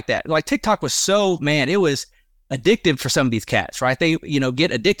to be like that. Like TikTok was it was addictive for some of these cats, right? They,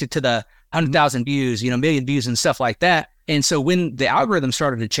 get addicted to the 100,000 views, million views and stuff like that. And so when the algorithm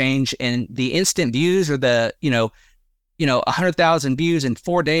started to change and the instant views or the, 100,000 views in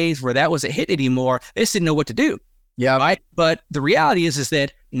 4 days where that wasn't hit anymore, they just didn't know what to do. Yeah. Right. But the reality is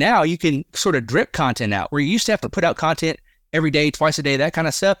that now you can sort of drip content out where you used to have to put out content every day, twice a day, that kind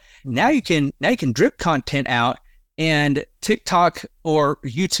of stuff. Now you can drip content out, and TikTok or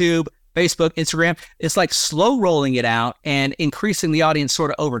YouTube, Facebook, Instagram, it's like slow rolling it out and increasing the audience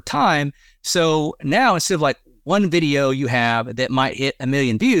sort of over time. So now instead of like one video you have that might hit 1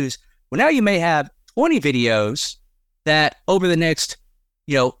 million views, well, now you may have 20 videos that over the next,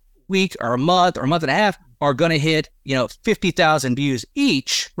 week or a month and a half are going to hit, 50,000 views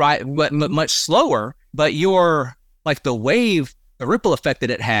each, right? But much slower, but your, like the wave, the ripple effect that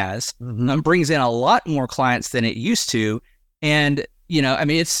it has brings in a lot more clients than it used to. And,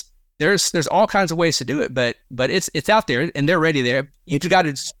 there's all kinds of ways to do it, but it's out there and they're ready there. You just got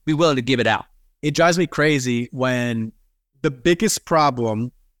to be willing to give it out. It drives me crazy when the biggest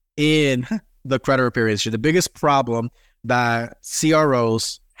problem in the credit repair industry, the biggest problem that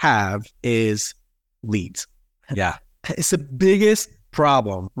CROs have is leads. Yeah. It's the biggest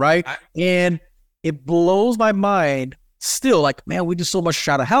problem, right? And it blows my mind still, like, man, we do so much to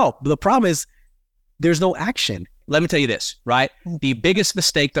try to help. But the problem is there's no action. Let me tell you this, right? The biggest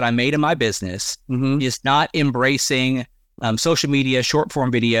mistake that I made in my business is not embracing social media, short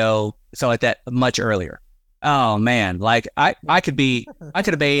form video, stuff like that much earlier. Oh man, like I could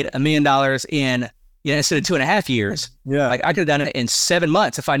have made $1 million in, instead of 2.5 years. Yeah. Like I could have done it in 7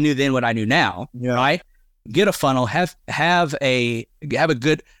 months if I knew then what I knew now. Yeah. Right? Get a funnel, have a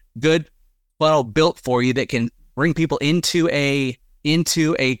good funnel built for you that can bring people into a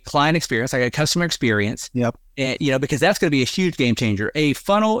client experience, like a customer experience. Yep. And, because that's going to be a huge game changer. A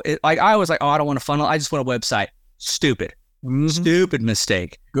funnel, like I was like, oh, I don't want a funnel. I just want a website. Stupid. Stupid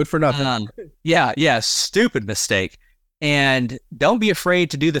mistake. Good for nothing. Yeah. Stupid mistake. And don't be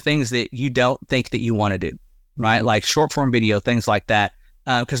afraid to do the things that you don't think that you want to do, right? Like short form video, things like that.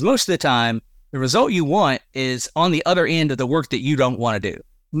 Because most of the time, the result you want is on the other end of the work that you don't want to do.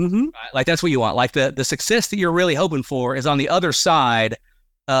 Right? Like that's what you want. Like the success that you're really hoping for is on the other side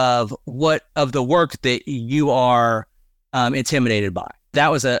of the work that you are intimidated by.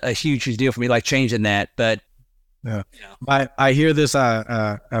 That was a huge deal for me, like changing that. But yeah, I hear this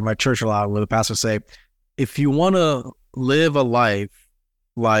at my church a lot, where the pastor say, if you want to live a life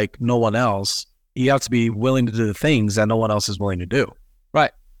like no one else, you have to be willing to do the things that no one else is willing to do.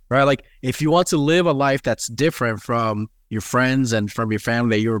 Right. Right. Like if you want to live a life that's different from your friends and from your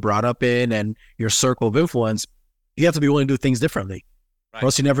family that you were brought up in and your circle of influence, you have to be willing to do things differently. Right. Or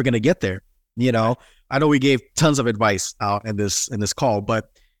else you're never going to get there. You know, I know we gave tons of advice out in this call,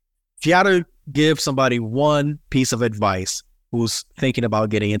 but if you had to give somebody one piece of advice who's thinking about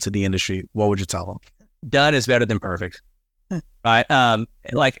getting into the industry, what would you tell them? Done is better than perfect. Right.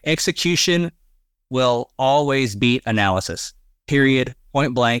 Like execution will always beat analysis, period,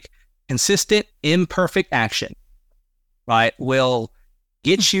 point blank. Consistent, imperfect action, right, will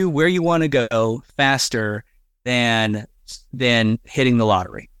get you where you want to go faster than hitting the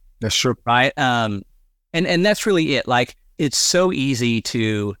lottery. That's true. Right. And that's really it. Like it's so easy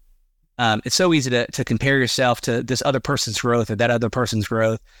to compare yourself to this other person's growth or that other person's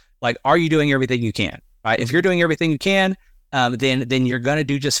growth. Like, are you doing everything you can? Right. If you're doing everything you can, then you're going to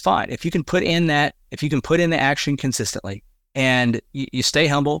do just fine. If you can put in the action consistently and you stay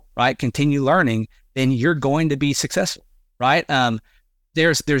humble, right, continue learning, then you're going to be successful, right?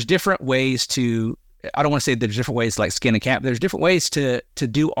 There's different ways to, I don't want to say there's different ways like skin a cat, but there's different ways to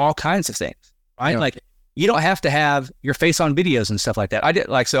do all kinds of things, right? Yeah. Like you don't have to have your face on videos and stuff like that.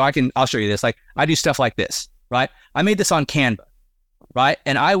 I'll show you this. Like I do stuff like this, right? I made this on Canva, right?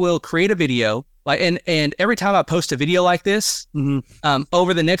 And I will create a video. Like, and every time I post a video like this,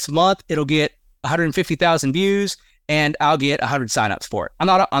 over the next month, it'll get 150,000 views and I'll get 100 signups for it. I'm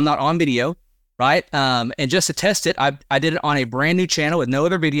not on video, right? And just to test it, I did it on a brand new channel with no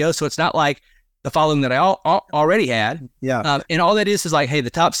other videos. So it's not like the following that I already had. Yeah. And all that is like, hey, the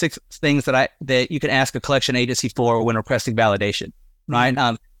top 6 things that you can ask a collection agency for when requesting validation,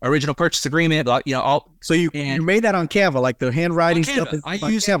 right? Original purchase agreement, you know, all. So you made that on Canva, like the handwriting stuff. I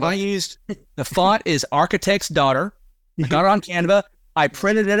used the font is Architect's Daughter. I got it on Canva. I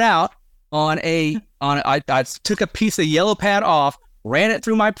printed it out I took a piece of yellow pad off, ran it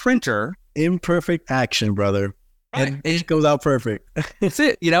through my printer. Imperfect action, brother. Right. And it goes out perfect. That's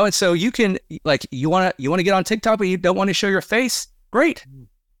it, you know. And so you can, like, you want to get on TikTok, but you don't want to show your face. Great,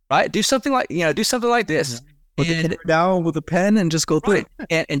 right? Do something like this. Put the camera down with a pen and just go through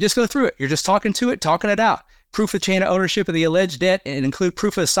it. And just go through it. You're just talking it out. Proof of chain of ownership of the alleged debt and include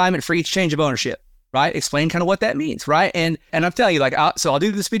proof of assignment for each change of ownership, right? Explain kind of what that means, right? And I'm telling you, like, I'll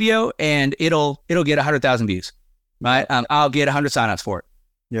do this video and it'll get 100,000 views, right? I'll get 100 signups for it.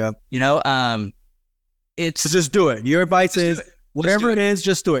 Yeah. You know, so just do it. Your advice is whatever it is,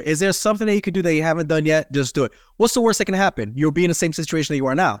 just do it. Is there something that you could do that you haven't done yet? Just do it. What's the worst that can happen? You'll be in the same situation that you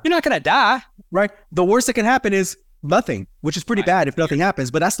are now. You're not going to die. Right? The worst that can happen is nothing, which is pretty bad if nothing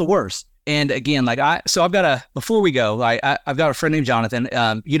happens, but that's the worst. And again, like before we go, like I've got a friend named Jonathan,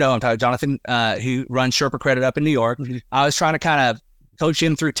 I'm talking Jonathan, who runs Sherpa Credit up in New York. Mm-hmm. I was trying to kind of coach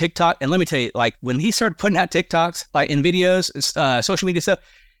him through TikTok. And let me tell you, like when he started putting out TikToks, like in videos, social media stuff,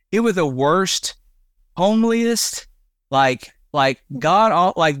 it was the worst, homeliest, like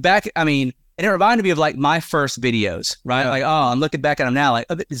God, like back, I mean, and it reminded me of like my first videos, right? Yeah. Like, I'm looking back at them now, like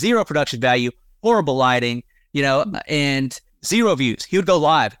zero production value, horrible lighting, you know, and 0 views. He would go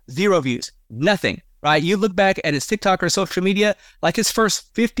live, 0 views, nothing, right? You look back at his TikTok or social media, like his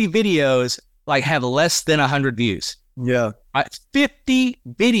first 50 videos, like have less than 100 views. Yeah. Right? 50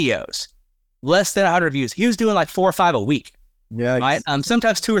 videos, less than 100 views. He was doing like 4 or 5 a week. Yeah. Right.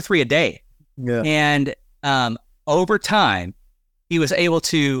 Sometimes 2 or 3 a day. Yeah. And over time, he was able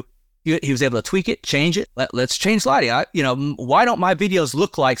to tweak it, change it. Let's change lighting. Why don't my videos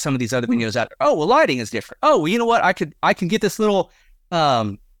look like some of these other videos out there? Oh, well, lighting is different. Oh, well, you know what? I can get this little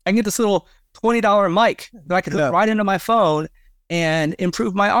 $20 mic that I can hook right into my phone and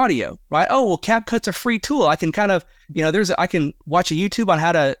improve my audio, right? Oh, well, CapCut's a free tool. I can kind of, I can watch a YouTube on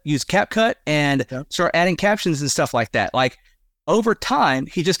how to use CapCut and start adding captions and stuff like that. Like over time,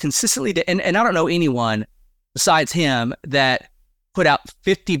 he just consistently did, and I don't know anyone besides him that put out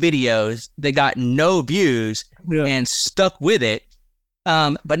 50 videos that got no views and stuck with it.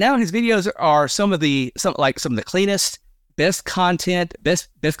 But now his videos are some of the cleanest, best content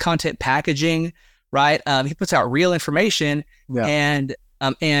packaging, right? He puts out real information and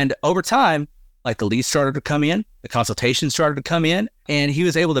over time, like the leads started to come in, the consultations started to come in, and he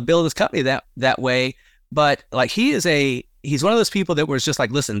was able to build his company that way. But like he's one of those people that was just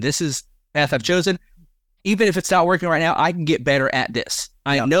like, listen, this is the path I've chosen. Even if it's not working right now, I can get better at this.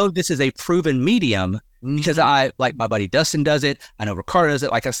 I know this is a proven medium because my buddy Dustin does it. I know Ricardo does it.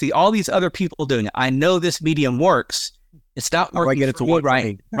 Like I see all these other people doing it. I know this medium works. It's not working for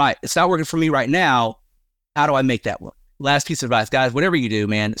me right. It's not working for me right now. How do I make that work? Last piece of advice, guys, whatever you do,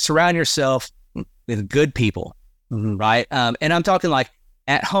 man, surround yourself with good people, right? And I'm talking like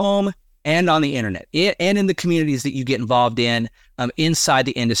at home and on the internet, and in the communities that you get involved in, inside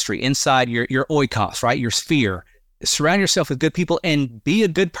the industry, inside your oikos, right? Your sphere. Surround yourself with good people and be a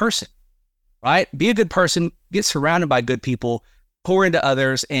good person, right? Be a good person, get surrounded by good people, pour into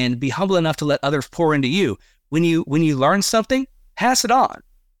others, and be humble enough to let others pour into you. When you learn something, pass it on,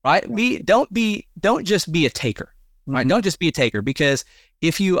 right? Don't just be a taker, right? Don't just be a taker, because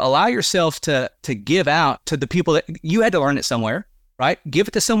if you allow yourself to give out to the people that you had to learn it somewhere, right? Give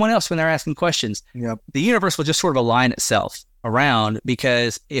it to someone else when they're asking questions. Yep. The universe will just sort of align itself around,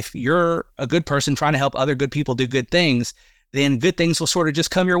 because if you're a good person trying to help other good people do good things, then good things will sort of just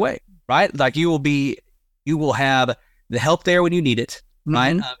come your way, right? Like you will have the help there when you need it,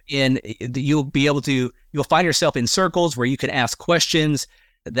 right? And you'll find yourself in circles where you can ask questions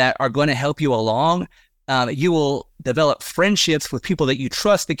that are going to help you along. You will develop friendships with people that you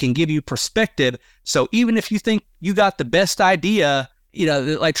trust that can give you perspective. So even if you think you got the best idea,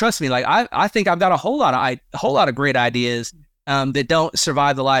 like, trust me, like I think I've got a whole lot of great ideas that don't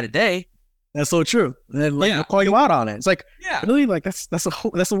survive the light of day. That's so true. And then they'll call you out on it. It's like, really, like that's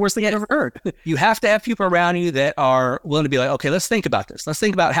the worst thing I've ever heard. You have to have people around you that are willing to be like, okay, let's think about this. Let's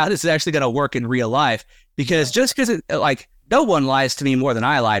think about how this is actually going to work in real life. Because just because like no one lies to me more than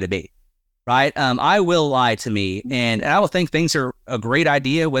I lie to me, right? I will lie to me, and I will think things are a great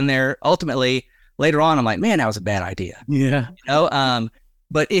idea when they're ultimately later on, I'm like, man, that was a bad idea. Yeah.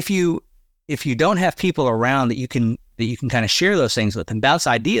 But if you don't have people around that you can kind of share those things with and bounce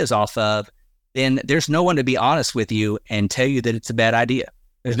ideas off of, then there's no one to be honest with you and tell you that it's a bad idea.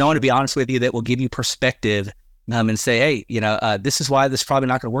 There's no one to be honest with you that will give you perspective and say, hey, this is why this is probably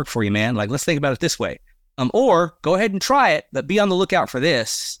not going to work for you, man. Like, let's think about it this way. Or go ahead and try it, but be on the lookout for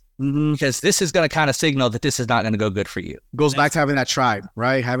this, because this is going to kind of signal that this is not going to go good for you. Goes back to having that tribe,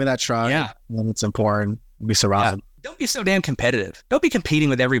 right? Having that tribe. Yeah. And it's important to be surrounded. Yeah. Don't be so damn competitive. Don't be competing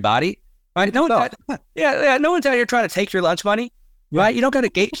with everybody, right? No one's out here trying to take your lunch money, right? You don't got to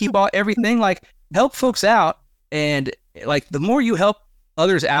gatekeep everything. Like, help folks out. And like, the more you help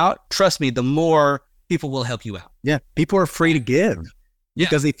others out, trust me, the more people will help you out. Yeah. People are free to give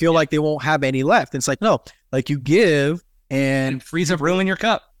because they feel like they won't have any left. It's like, no, like you give and it frees up room in your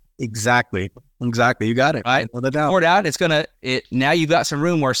cup. Exactly. You got it. Right. Pour it out. Now you've got some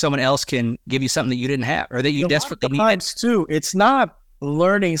room where someone else can give you something that you didn't have, or that you desperately need. Too, it's not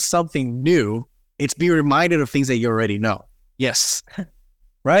learning something new. It's being reminded of things that you already know. Yes.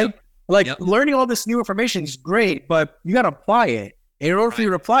 Right? Yep. Like learning all this new information is great, but you got to apply it. And in order for you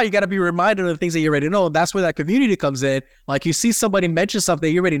to apply, you got to be reminded of the things that you already know. And that's where that community comes in. Like, you see somebody mention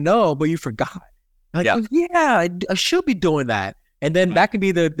something you already know, but you forgot. Like, I should be doing that. And then that can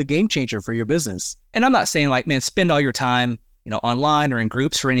be the game changer for your business. And I'm not saying like, man, spend all your time, online or in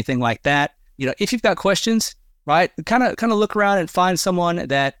groups or anything like that. If you've got questions, right, kind of look around and find someone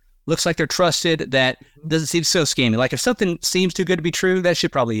that looks like they're trusted, that doesn't seem so scammy. Like, if something seems too good to be true, that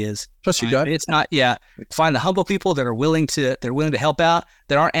shit probably is. Trust your gut. It's not. Yeah. Find the humble people that are willing to help out,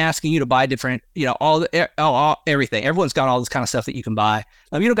 that aren't asking you to buy different, everything. Everyone's got all this kind of stuff that you can buy.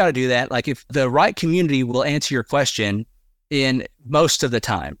 You don't got to do that. Like, if the right community will answer your question in most of the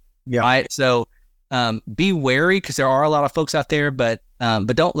time. Yeah. Right. So, be wary, because there are a lot of folks out there, but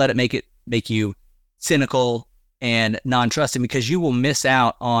don't let it make you cynical and non-trusting, because you will miss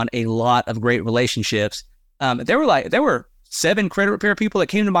out on a lot of great relationships. There were 7 credit repair people that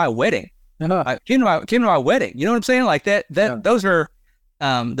came to my wedding. Came to my wedding. You know what I'm saying? Like that. Those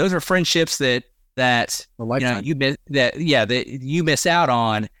are friendships that you miss out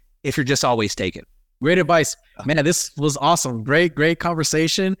on if you're just always taking. Great advice, man. This was awesome. Great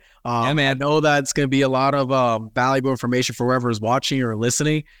conversation. Man. I know that it's going to be a lot of valuable information for whoever is watching or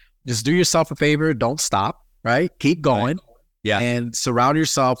listening. Just do yourself a favor. Don't stop. Right? Keep going. Right. Yeah. And surround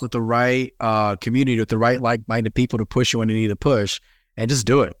yourself with the right community, with the right like-minded people to push you when you need to push, and just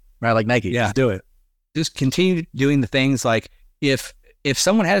do it. Right? Like Nike. Yeah. Just do it. Just continue doing the things. Like, if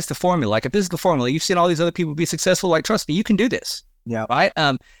someone has the formula, like if this is the formula, you've seen all these other people be successful. Like, trust me, you can do this. Yeah. Right.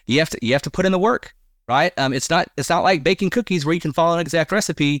 You have to put in the work. Right. It's not like baking cookies where you can follow an exact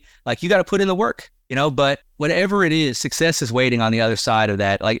recipe. Like, you got to put in the work, but whatever it is, success is waiting on the other side of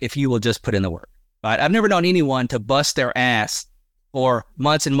that. Like, if you will just put in the work. Right? I've never known anyone to bust their ass for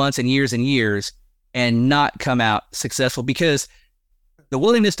months and months and years and not come out successful, because the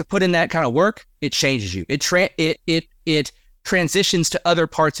willingness to put in that kind of work, it changes you. It transitions to other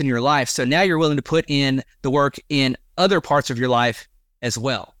parts in your life. So now you're willing to put in the work in other parts of your life as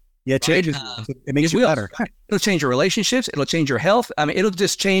well. Yeah, it changes. It makes you better. It'll change your relationships. It'll change your health. I mean, it'll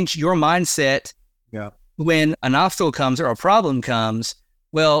just change your mindset. Yeah. When an obstacle comes or a problem comes,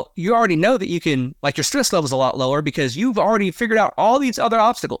 Well, you already know that you can, like your stress level is a lot lower because you've already figured out all these other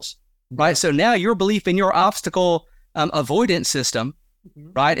obstacles, right? So now your belief in your obstacle avoidance system,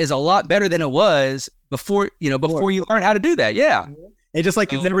 right, is a lot better than it was before you learned how to do that. Yeah. And just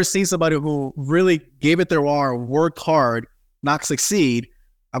like you've never seen somebody who really gave it their all, worked hard, not succeed.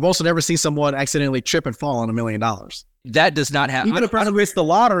 I've also never seen someone accidentally trip and fall on $1 million. That does not happen. Even a person who hits the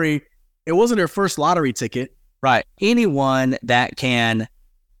lottery, it wasn't their first lottery ticket. Right. Anyone that can,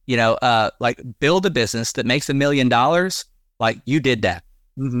 like build a business that makes $1 million, like you did that,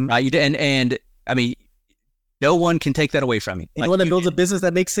 right? You did, and I mean, no one can take that away from you. Anyone that builds a business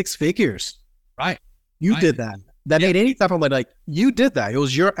that makes 6 figures, right? You did that. That made any type of like you did that. It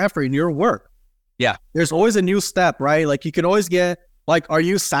was your effort and your work. Yeah. There's always a new step, right? Like you can always get like, are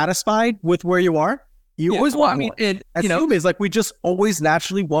you satisfied with where you are? You always want more. As humans, like we just always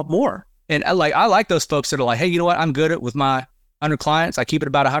naturally want more. And I like those folks that are like, hey, you know what? I'm good with my 100 clients. I keep it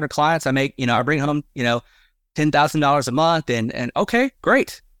about 100 clients. I make, I bring home, $10,000 a month and okay,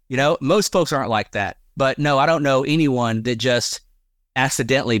 great. Most folks aren't like that, but no, I don't know anyone that just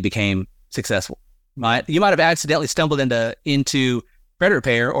accidentally became successful, right? You might've accidentally stumbled into credit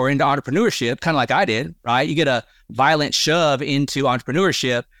repair or into entrepreneurship, kind of like I did, right? You get a violent shove into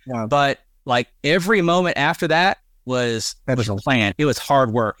entrepreneurship, but like every moment after that was planned. It was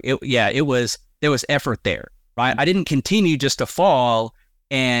hard work. There was effort there, right? I didn't continue just to fall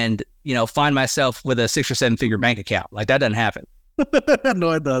and, find myself with a 6 or 7 figure bank account. Like that doesn't happen.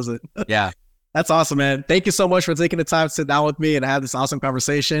 No, it doesn't. Yeah. That's awesome, man. Thank you so much for taking the time to sit down with me and have this awesome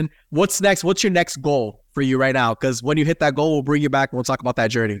conversation. What's next? What's your next goal for you right now? Because when you hit that goal, we'll bring you back and we'll talk about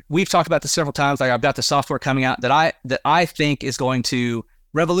that journey. We've talked about this several times. Like I've got the software coming out that I think is going to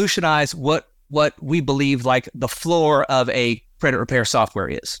revolutionize what we believe like the floor of a credit repair software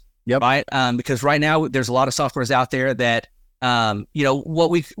is. Yep. Right. Because right now there's a lot of softwares out there that, what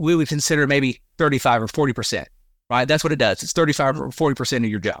we would consider maybe 35 or 40%. Right. That's what it does. It's 35 or 40% of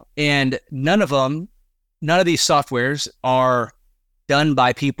your job. And none of these softwares are done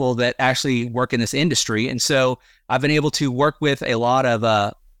by people that actually work in this industry. And so I've been able to work with and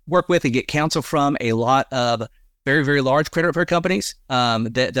get counsel from a lot of very, very large credit repair companies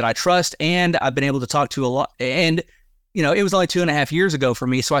that I trust. And I've been able to talk to a lot. And, it was only 2.5 years ago for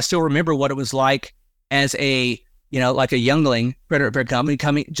me. So I still remember what it was like as a youngling credit repair company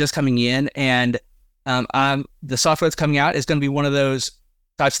coming in. And the software that's coming out is going to be one of those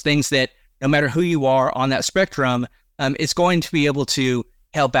types of things that no matter who you are on that spectrum, it's going to be able to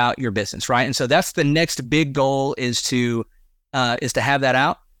help out your business. Right. And so that's the next big goal is to have that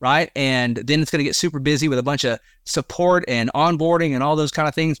out. Right. And then it's going to get super busy with a bunch of support and onboarding and all those kind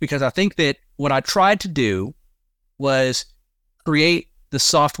of things, because I think that what I tried to do was create the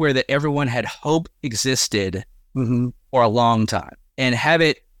software that everyone had hoped existed for a long time and have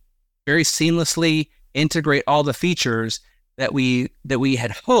it very seamlessly integrate all the features that we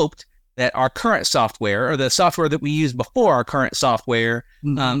had hoped that our current software or the software that we used before our current software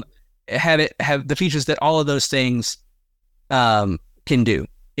have the features that all of those things can do.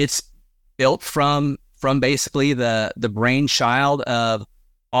 It's built from basically the brainchild of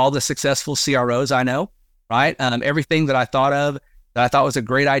all the successful CROs I know, right? Everything that I thought was a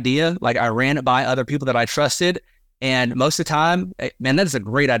great idea, like I ran it by other people that I trusted. And most of the time, man, that is a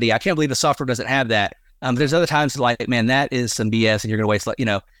great idea. I can't believe the software doesn't have that. There's other times like, man, that is some BS and you're going to waste,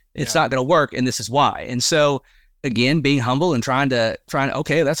 it's not going to work. And this is why. And so again, being humble and trying to,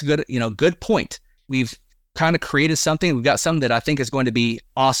 okay, that's a good, good point. We've kind of created something. We've got something that I think is going to be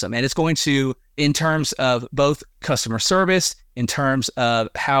awesome. And it's going to, in terms of both customer service, in terms of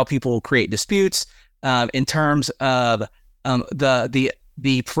how people create disputes, in terms of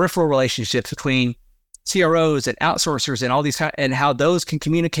the peripheral relationships between CROs and outsourcers and all these and how those can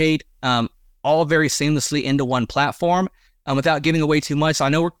communicate all very seamlessly into one platform without giving away too much. I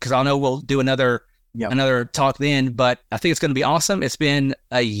know we'll do another talk then, but I think it's going to be awesome. It's been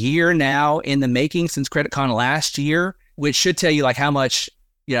a year now in the making since CreditCon last year, which should tell you like how much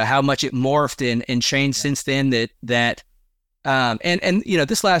it morphed and changed since then and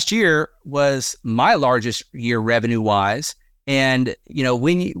this last year was my largest year revenue wise. And,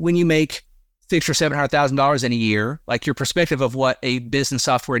 when you make $600,000 or $700,000 in a year, like your perspective of what a business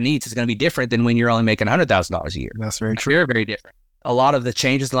software needs is going to be different than when you're only making $100,000 a year. That's very true. Very, very different. A lot of the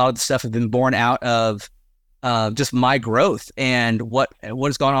changes, a lot of the stuff have been born out of just my growth and what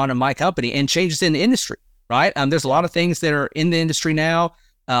has gone on in my company and changes in the industry, right? There's a lot of things that are in the industry now,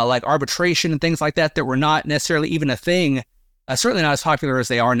 like arbitration and things like that were not necessarily even a thing, certainly not as popular as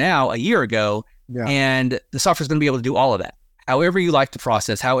they are now a year ago. Yeah. And the software is going to be able to do all of that. However you like to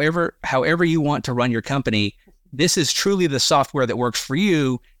process, however you want to run your company, this is truly the software that works for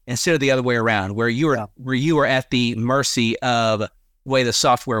you instead of the other way around, where you are at the mercy of the way the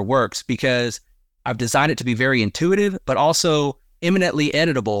software works, because I've designed it to be very intuitive, but also eminently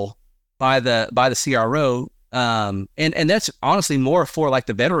editable by the CRO. And that's honestly more for like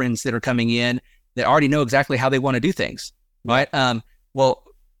the veterans that are coming in that already know exactly how they want to do things, right? Well,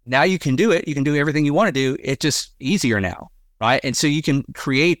 now you can do it. You can do everything you want to do. It's just easier now, right? And so you can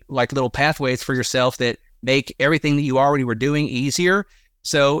create like little pathways for yourself that make everything that you already were doing easier.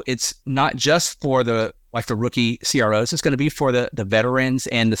 So it's not just for the rookie CROs. It's going to be for the veterans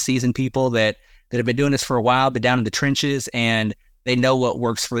and the seasoned people that have been doing this for a while, been down in the trenches, and they know what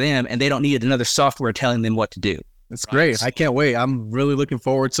works for them, and they don't need another software telling them what to do. That's great. I can't wait. I'm really looking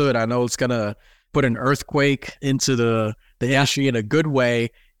forward to it. I know it's going to put an earthquake into the industry in a good way.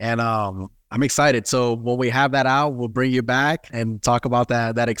 And I'm excited. So when we have that out, we'll bring you back and talk about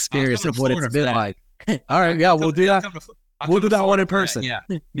that experience of what it's been like. All right. Yeah, we'll do that. We'll do that one in person. Yeah.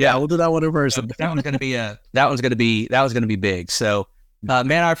 We'll do that one in person. That one's going to be big. So,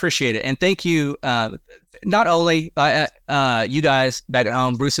 man, I appreciate it. And thank you. Not only you guys back at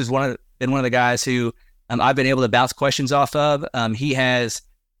home, Bruce has been one of the guys who I've been able to bounce questions off of. He has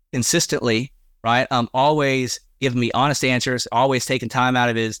consistently, right, always given me honest answers, always taking time out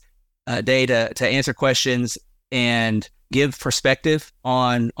of his day to answer questions and give perspective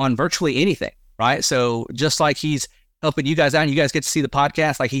on virtually anything, right? So just like he's helping you guys out, and you guys get to see the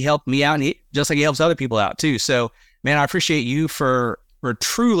podcast, like he helped me out, and just like he helps other people out too. So, man, I appreciate you for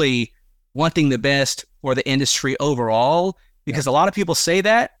truly wanting the best for the industry overall, because a lot of people say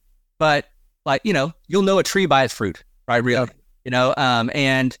that, but like, you'll know a tree by its fruit, right? Really,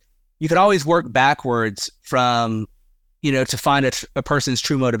 and you could always work backwards from, to find a person's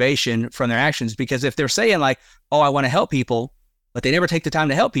true motivation from their actions. Because if they're saying like, oh, I want to help people, but they never take the time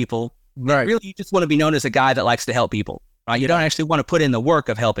to help people, right? Really, you just want to be known as a guy that likes to help people, right? You don't actually want to put in the work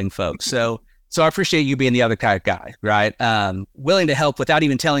of helping folks. So I appreciate you being the other kind of guy, right? Willing to help without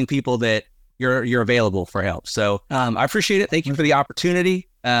even telling people that you're available for help. So I appreciate it. Thank you for the opportunity.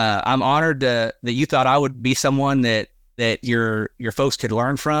 I'm honored that you thought I would be someone that your folks could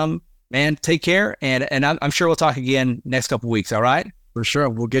learn from. Man, take care. And I'm sure we'll talk again next couple of weeks. All right. For sure.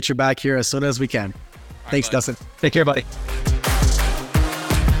 We'll get you back here as soon as we can. Thanks, Dustin. Take care, buddy.